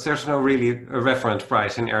 Because there's no really a reference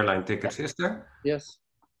price in airline tickets, is there? Yes,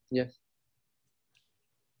 yes.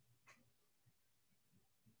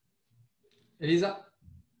 Elisa?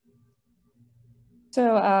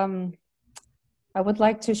 So I would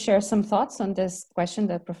like to share some thoughts on this question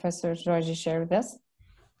that Professor Jorge shared with us.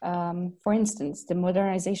 For instance, the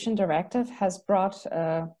Modernization Directive has brought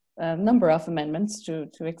a number of amendments to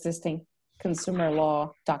existing consumer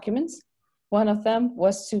law documents. One of them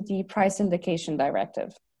was to the Price Indication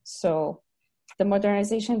Directive. So the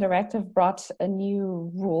Modernization Directive brought a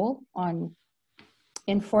new rule on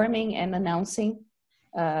informing and announcing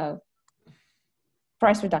price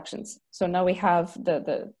reductions. So now we have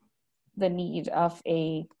the need of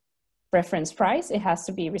a reference price. It has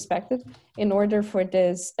to be respected in order for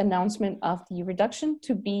this announcement of the reduction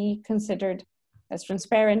to be considered as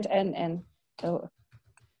transparent and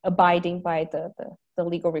abiding by the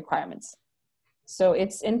legal requirements. So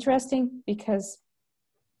it's interesting because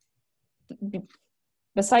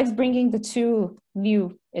besides bringing the two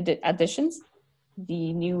new additions,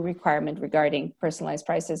 the new requirement regarding personalized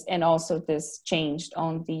prices and also this changed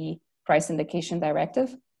on the Price Indication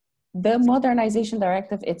Directive, the Modernization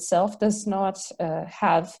Directive itself does not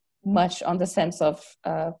have much on the sense of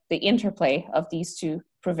the interplay of these two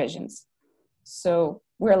provisions. So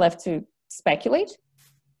we're left to speculate,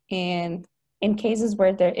 and in cases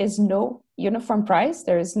where there is no uniform price,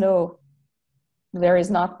 there is not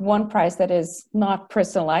one price that is not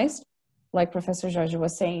personalized. Like Professor Jorge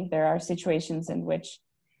was saying, there are situations in which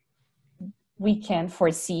we can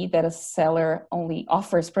foresee that a seller only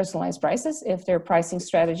offers personalized prices if their pricing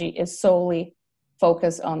strategy is solely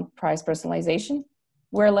focused on price personalization.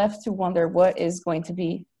 We're left to wonder what is going to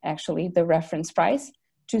be actually the reference price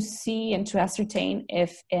to see and to ascertain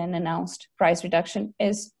if an announced price reduction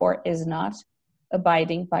is or is not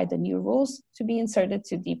abiding by the new rules to be inserted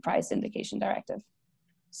to the Price Indication Directive.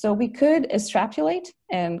 So we could extrapolate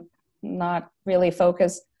and not really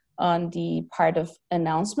focus on the part of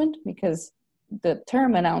announcement, because the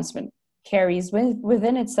term announcement carries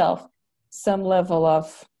within itself some level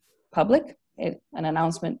of public. An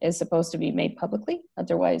announcement is supposed to be made publicly,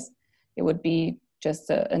 otherwise it would be just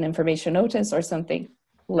an information notice or something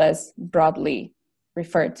less broadly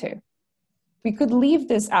referred to. We could leave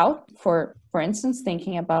this out, for instance,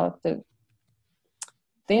 thinking about the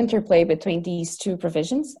interplay between these two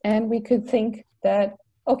provisions, and we could think that,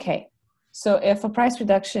 okay, so if a price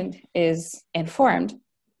reduction is informed,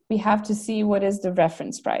 we have to see what is the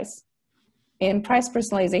reference price. In price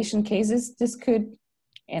personalization cases, this could,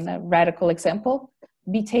 in a radical example,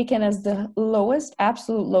 be taken as the lowest,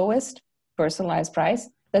 absolute lowest personalized price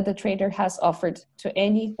that the trader has offered to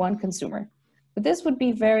any one consumer. But this would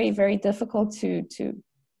be very, very difficult to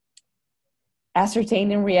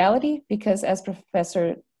ascertain in reality, because as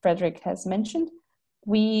Professor Frederik has mentioned,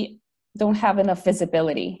 we don't have enough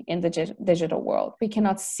visibility in the digital world. We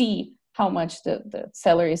cannot see how much the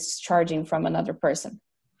seller is charging from another person.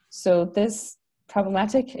 So this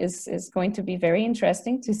problematic is going to be very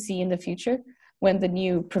interesting to see in the future when the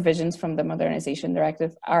new provisions from the Modernization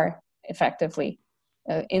Directive are effectively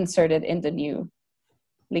inserted in the new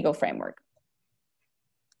legal framework.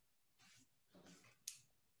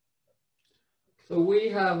 So we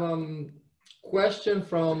have a question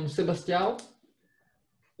from Sebastian.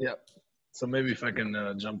 Yeah, so maybe if I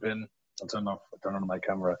can jump in, I'll turn on my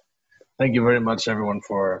camera. Thank you very much, everyone,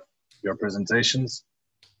 for your presentations.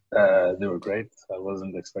 They were great. I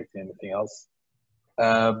wasn't expecting anything else.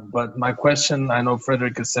 But my question, I know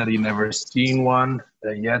Frederik has said he never seen one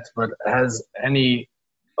yet, but has any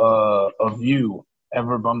of you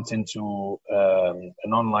ever bumped into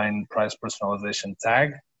an online price personalization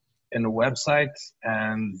tag in a website?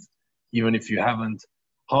 And even if you haven't,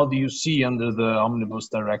 how do you see under the Omnibus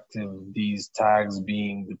Directive these tags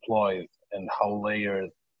being deployed, and how layered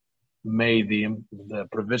may the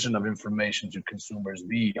provision of information to consumers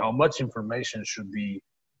be? How much information should be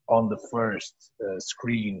on the first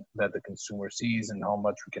screen that the consumer sees, and how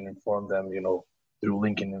much we can inform them, through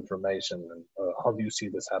linking information? And how do you see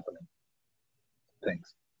this happening?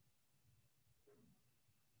 Thanks.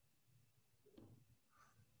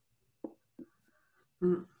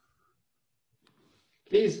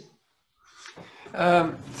 Please.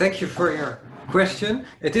 Thank you for your question.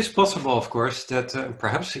 It is possible, of course, that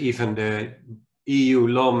perhaps even the EU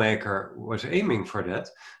lawmaker was aiming for that,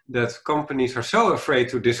 that companies are so afraid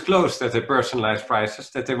to disclose that they personalize prices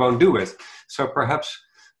that they won't do it. So perhaps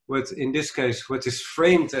in this case, what is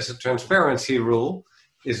framed as a transparency rule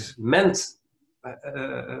is meant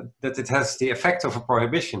that it has the effect of a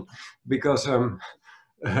prohibition. Because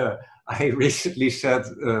I recently said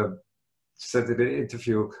in an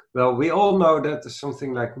interview, well, we all know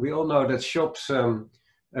that shops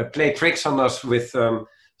play tricks on us with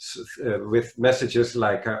messages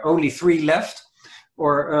like only 3 left,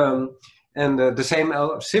 or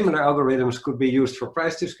similar algorithms could be used for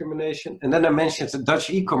price discrimination. And then I mentioned the Dutch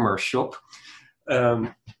e-commerce shop.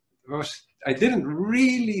 I didn't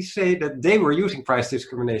really say that they were using price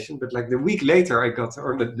discrimination, but like the week later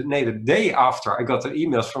the day after, I got the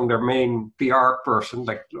emails from their main PR person,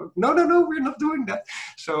 like, no, we're not doing that.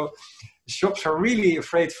 So shops are really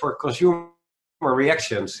afraid for consumer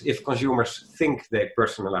reactions if consumers think they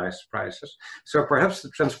personalize prices. So perhaps the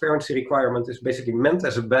transparency requirement is basically meant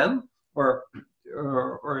as a ban, or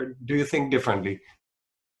do you think differently?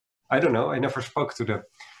 I don't know. I never spoke to the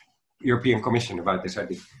European Commission about this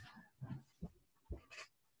idea.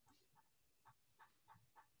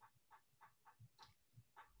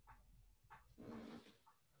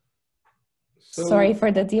 Sorry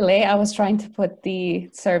for the delay. I was trying to put the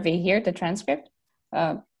survey here, the transcript.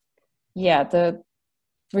 Yeah, the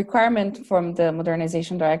requirement from the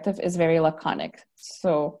Modernization Directive is very laconic.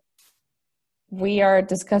 So we are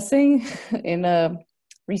discussing in a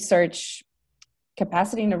research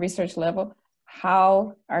capacity, in a research level,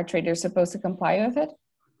 how are traders supposed to comply with it.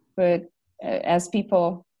 But as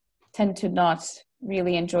people tend to not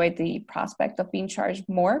really enjoy the prospect of being charged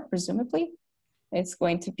more, presumably, it's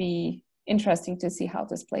going to be interesting to see how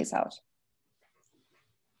this plays out.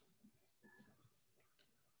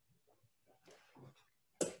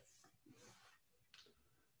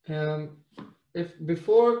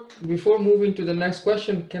 Before moving to the next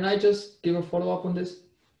question, can I just give a follow-up on this,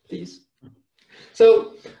 please?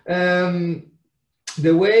 So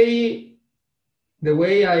the way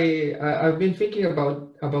I've been thinking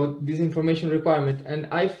about this information requirement, and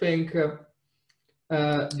I think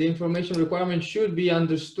the information requirement should be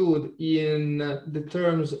understood in the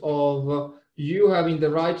terms of you having the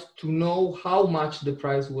right to know how much the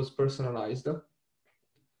price was personalized.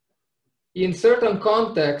 In certain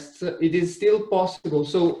contexts, it is still possible.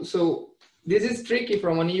 So this is tricky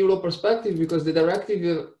from an EU law perspective, because the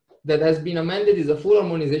directive that has been amended is a full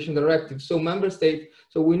harmonization directive. So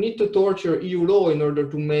so we need to torture EU law in order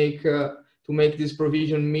to make this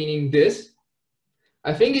provision meaning this.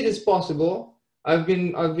 I think it is possible. I've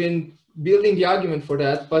been building the argument for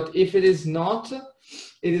that, but if it is not,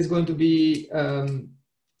 it is going to be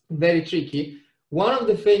very tricky. One of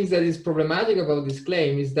the things that is problematic about this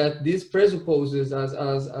claim is that this presupposes,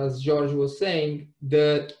 as George was saying,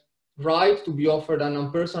 the right to be offered an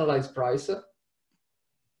unpersonalized price.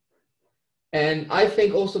 And I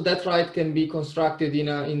think also that right can be constructed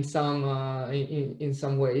in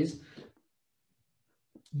some ways.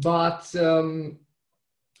 But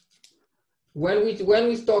when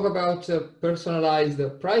we talk about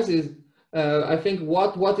personalized prices, I think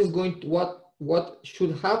what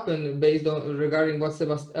should happen based on regarding what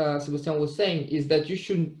Sebastian was saying is that you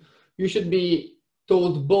should be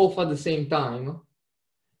told both at the same time,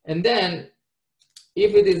 and then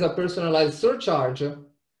if it is a personalized surcharge,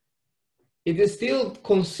 it is still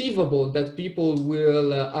conceivable that people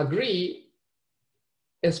will agree,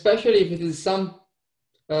 especially if it is some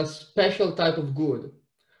special type of good,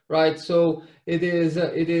 right? So it is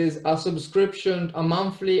a subscription, a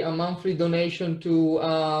monthly donation to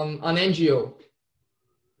an NGO,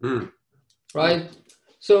 right?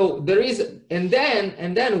 So there is, and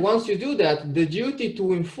then once you do that, the duty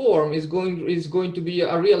to inform is going to be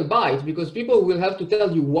a real bite, because people will have to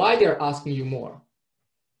tell you why they're asking you more,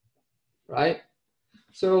 right?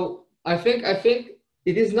 So I think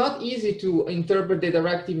it is not easy to interpret the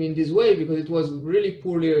directive in this way, because it was really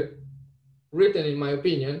poorly written, in my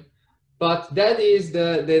opinion. But that is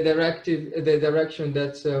the direction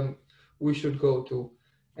that we should go to.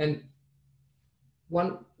 And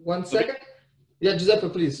one second. Yeah, Giuseppe,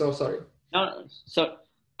 please. So sorry. No, so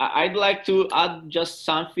I'd like to add just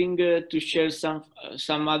something to share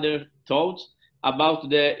some other thoughts about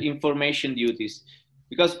the information duties,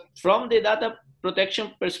 because from the data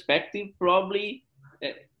protection perspective, probably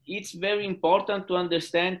it's very important to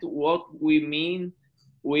understand what we mean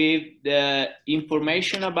with the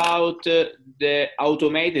information about the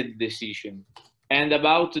automated decision and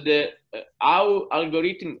about the how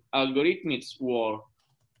algorithms work.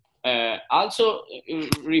 Also,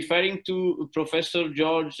 referring to Professor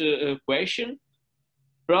George's question,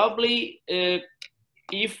 probably if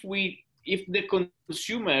the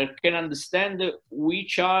consumer can understand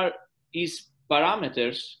which are his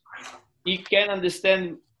parameters, he can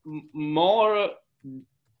understand more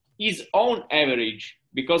his own average,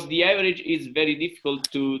 because the average is very difficult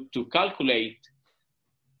to calculate.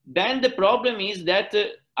 Then the problem is that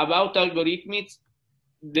about algorithms,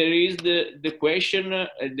 there is the question,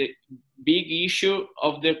 the big issue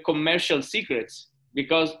of the commercial secrets,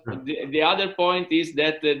 because the other point is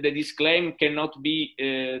that this claim cannot be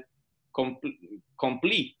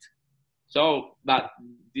complete. So, but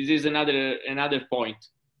this is another point.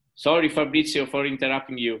 Sorry, Fabrizio, for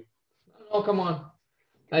interrupting you. Oh, come on.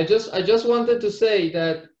 I just wanted to say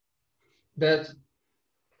that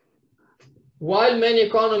while many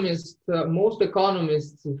economists, most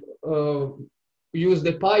economists use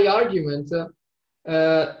the pi argument,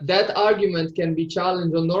 that argument can be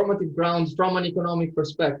challenged on normative grounds from an economic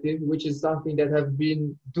perspective, which is something that I've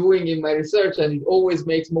been doing in my research, and it always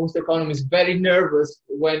makes most economists very nervous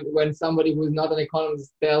when somebody who is not an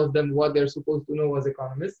economist tells them what they're supposed to know as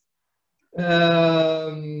economists.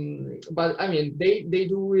 But I mean, they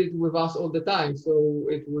do it with us all the time, so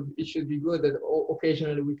it should be good that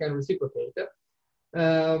occasionally we can reciprocate.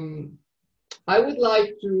 I would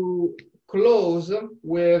like to close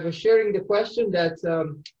with sharing the question that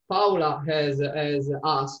Paula has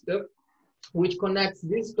asked, which connects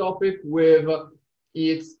this topic with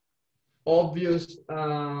its obvious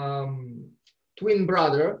twin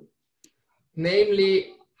brother,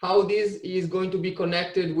 namely how this is going to be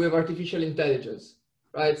connected with artificial intelligence,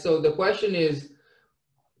 right? So the question is,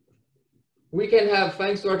 we can have,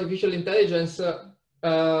 thanks to artificial intelligence,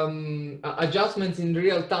 adjustments in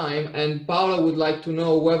real time, and Paula would like to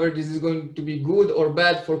know whether this is going to be good or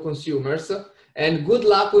bad for consumers. And good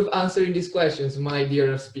luck with answering these questions, my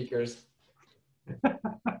dear speakers.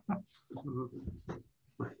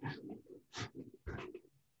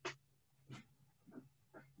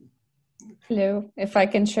 Hello, if I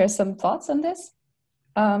can share some thoughts on this.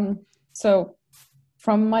 So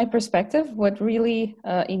from my perspective, what really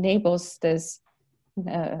enables this,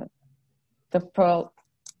 the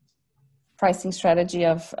pricing strategy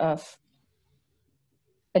of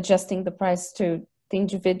adjusting the price to the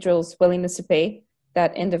individual's willingness to pay,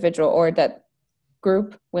 that individual or that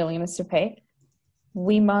group willingness to pay,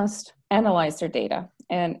 we must analyze their data.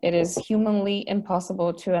 And it is humanly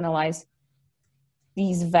impossible to analyze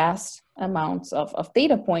these vast amounts of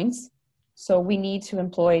data points. So we need to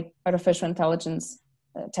employ artificial intelligence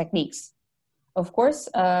techniques. Of course,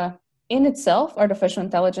 in itself, artificial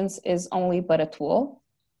intelligence is only but a tool.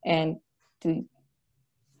 And the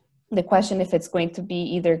question if it's going to be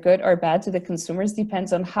either good or bad to the consumers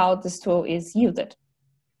depends on how this tool is used.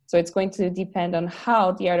 So it's going to depend on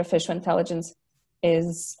how the artificial intelligence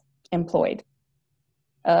is employed.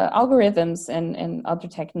 Algorithms and other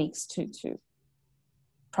techniques to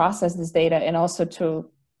process this data and also to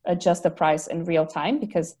adjust the price in real time,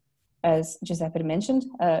 because as Giuseppe mentioned,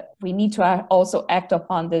 we need to also act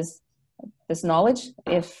upon this knowledge.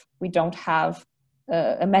 If we don't have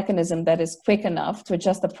a mechanism that is quick enough to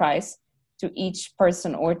adjust the price to each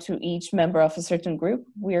person or to each member of a certain group,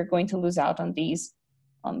 we are going to lose out on these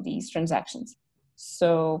transactions.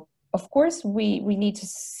 So of course we need to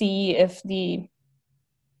see if the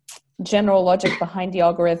general logic behind the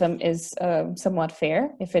algorithm is somewhat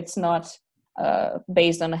fair, if it's not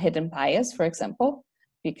based on a hidden bias, for example,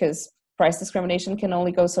 because price discrimination can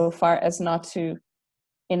only go so far as not to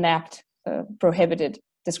enact prohibited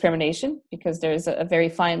discrimination, because there's a very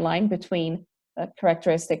fine line between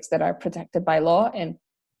characteristics that are protected by law and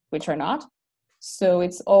which are not. So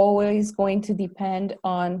it's always going to depend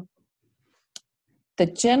on the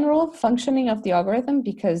general functioning of the algorithm,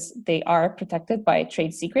 because they are protected by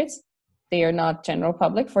trade secrets. They are not general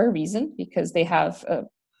public for a reason, because they have a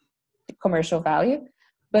commercial value.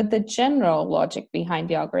 But the general logic behind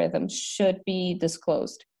the algorithm should be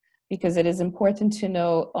disclosed, because it is important to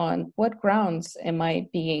know on what grounds am I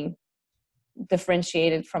being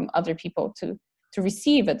differentiated from other people to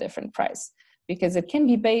receive a different price, because it can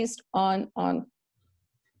be based on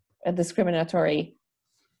a discriminatory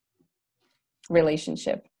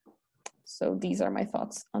relationship. So these are my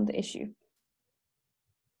thoughts on the issue.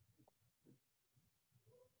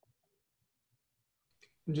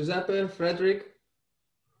 Giuseppe, Frederik?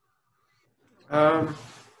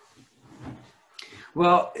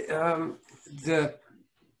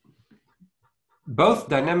 Both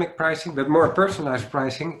dynamic pricing, but more personalized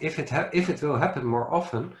pricing, if it will happen more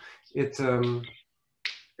often, it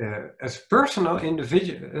as personal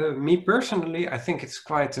individual, me personally, I think it's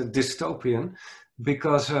quite a dystopian,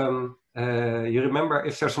 because you remember,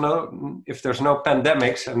 if there's no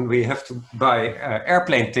pandemics and we have to buy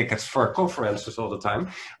airplane tickets for conferences all the time,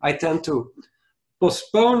 I tend to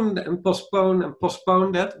postpone and postpone and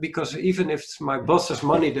postpone that, because even if it's my boss's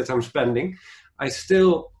money that I'm spending, I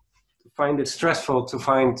still find it stressful to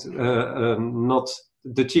find not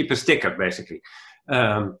the cheapest ticket, basically.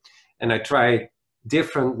 And I try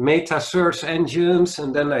different meta search engines,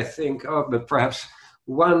 and then I think, oh, but perhaps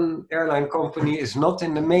one airline company is not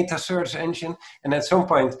in the meta search engine, and at some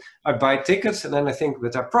point I buy tickets, and then I think,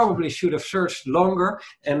 but I probably should have searched longer,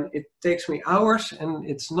 and it takes me hours, and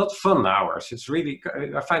it's not fun hours. It's really,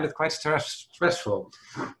 I find it quite stressful.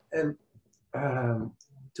 And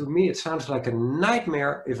to me it sounds like a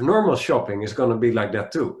nightmare if normal shopping is going to be like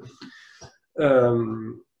that too.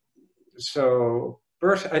 So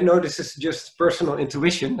I know this is just personal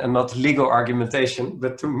intuition and not legal argumentation,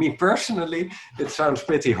 but to me personally, it sounds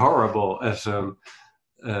pretty horrible as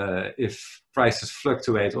if prices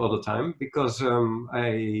fluctuate all the time, because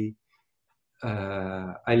I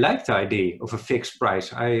like the idea of a fixed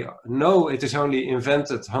price. I know it is only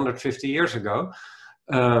invented 150 years ago,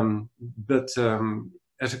 but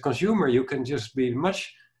as a consumer, you can just be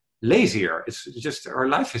much lazier. It's just, our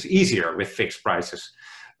life is easier with fixed prices.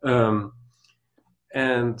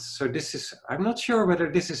 And so this is, I'm not sure whether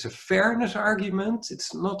this is a fairness argument.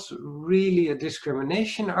 It's not really a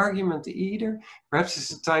discrimination argument either. Perhaps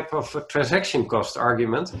it's a type of a transaction cost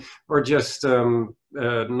argument, or just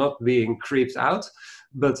not being creeped out.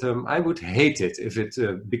 But I would hate it if it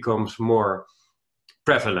becomes more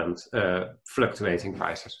prevalent, fluctuating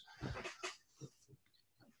prices.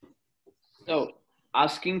 So,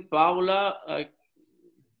 asking Paula,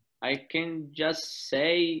 I can just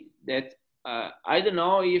say that I don't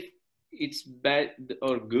know if it's bad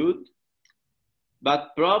or good,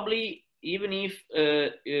 but probably even if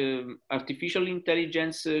artificial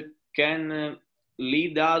intelligence can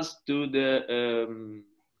lead us to the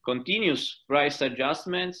continuous price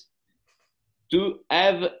adjustments, to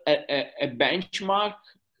have a benchmark,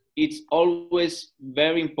 it's always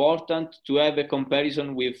very important to have a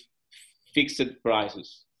comparison with fixed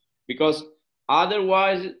prices, because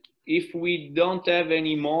otherwise, if we don't have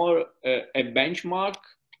any more a benchmark,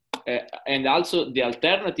 and also the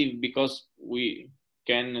alternative, because we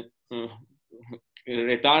can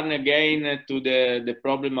return again to the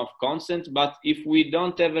problem of consent, but if we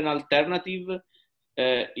don't have an alternative,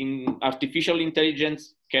 in artificial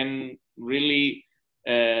intelligence can really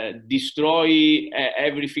destroy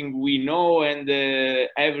everything we know and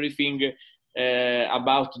everything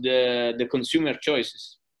about the consumer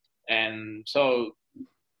choices. And so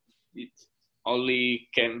it's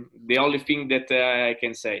the only thing that I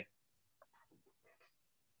can say.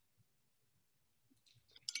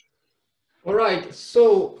 All right,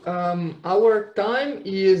 so our time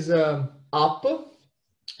is up,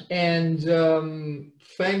 and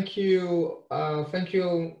thank you. I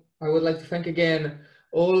would like to thank again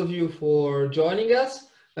all of you for joining us.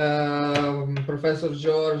 Professor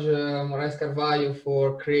George Moraes Carvalho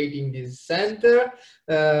for creating this center,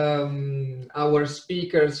 our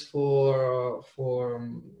speakers for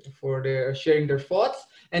their sharing their thoughts,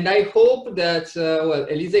 and I hope that well,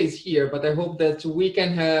 Elisa is here, but I hope that we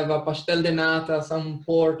can have a pastel de nata, some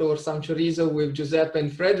pork or some chorizo with Giuseppe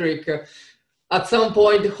and Frederik at some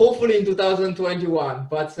point, hopefully in 2021,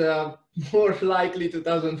 but more likely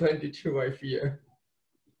 2022, I fear.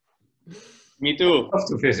 Me too. I'd love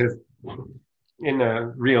to visit in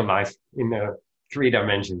real life, in 3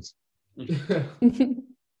 dimensions.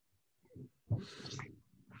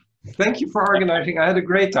 Thank you for organizing. I had a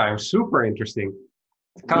great time. Super interesting.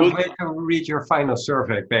 Can't wait to read your final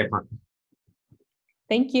survey paper.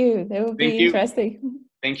 Thank you. That will be interesting.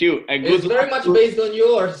 Thank you. It's very much based on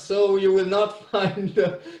yours, so you will not find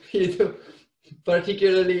it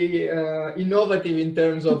particularly innovative in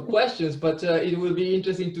terms of questions, but it will be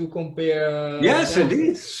interesting to compare. Yes,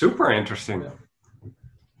 indeed. Super interesting. Yeah.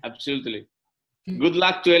 Absolutely. Good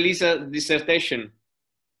luck to Elisa's dissertation.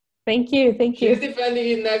 Thank you. Thank you. She's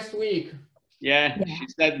defending it next week. Yeah, she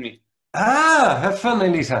said me. Ah, have fun,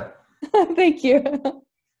 Elisa. Thank you.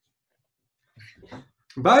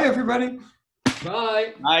 Bye, everybody.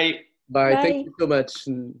 Bye. Bye. Bye. Thank you so much.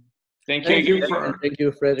 Thank you. Thank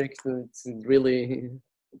you, Frederik. It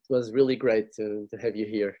was really great to have you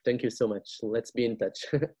here. Thank you so much. Let's be in touch.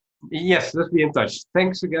 Yes, let's be in touch.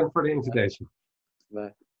 Thanks again for the invitation.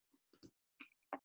 Bye.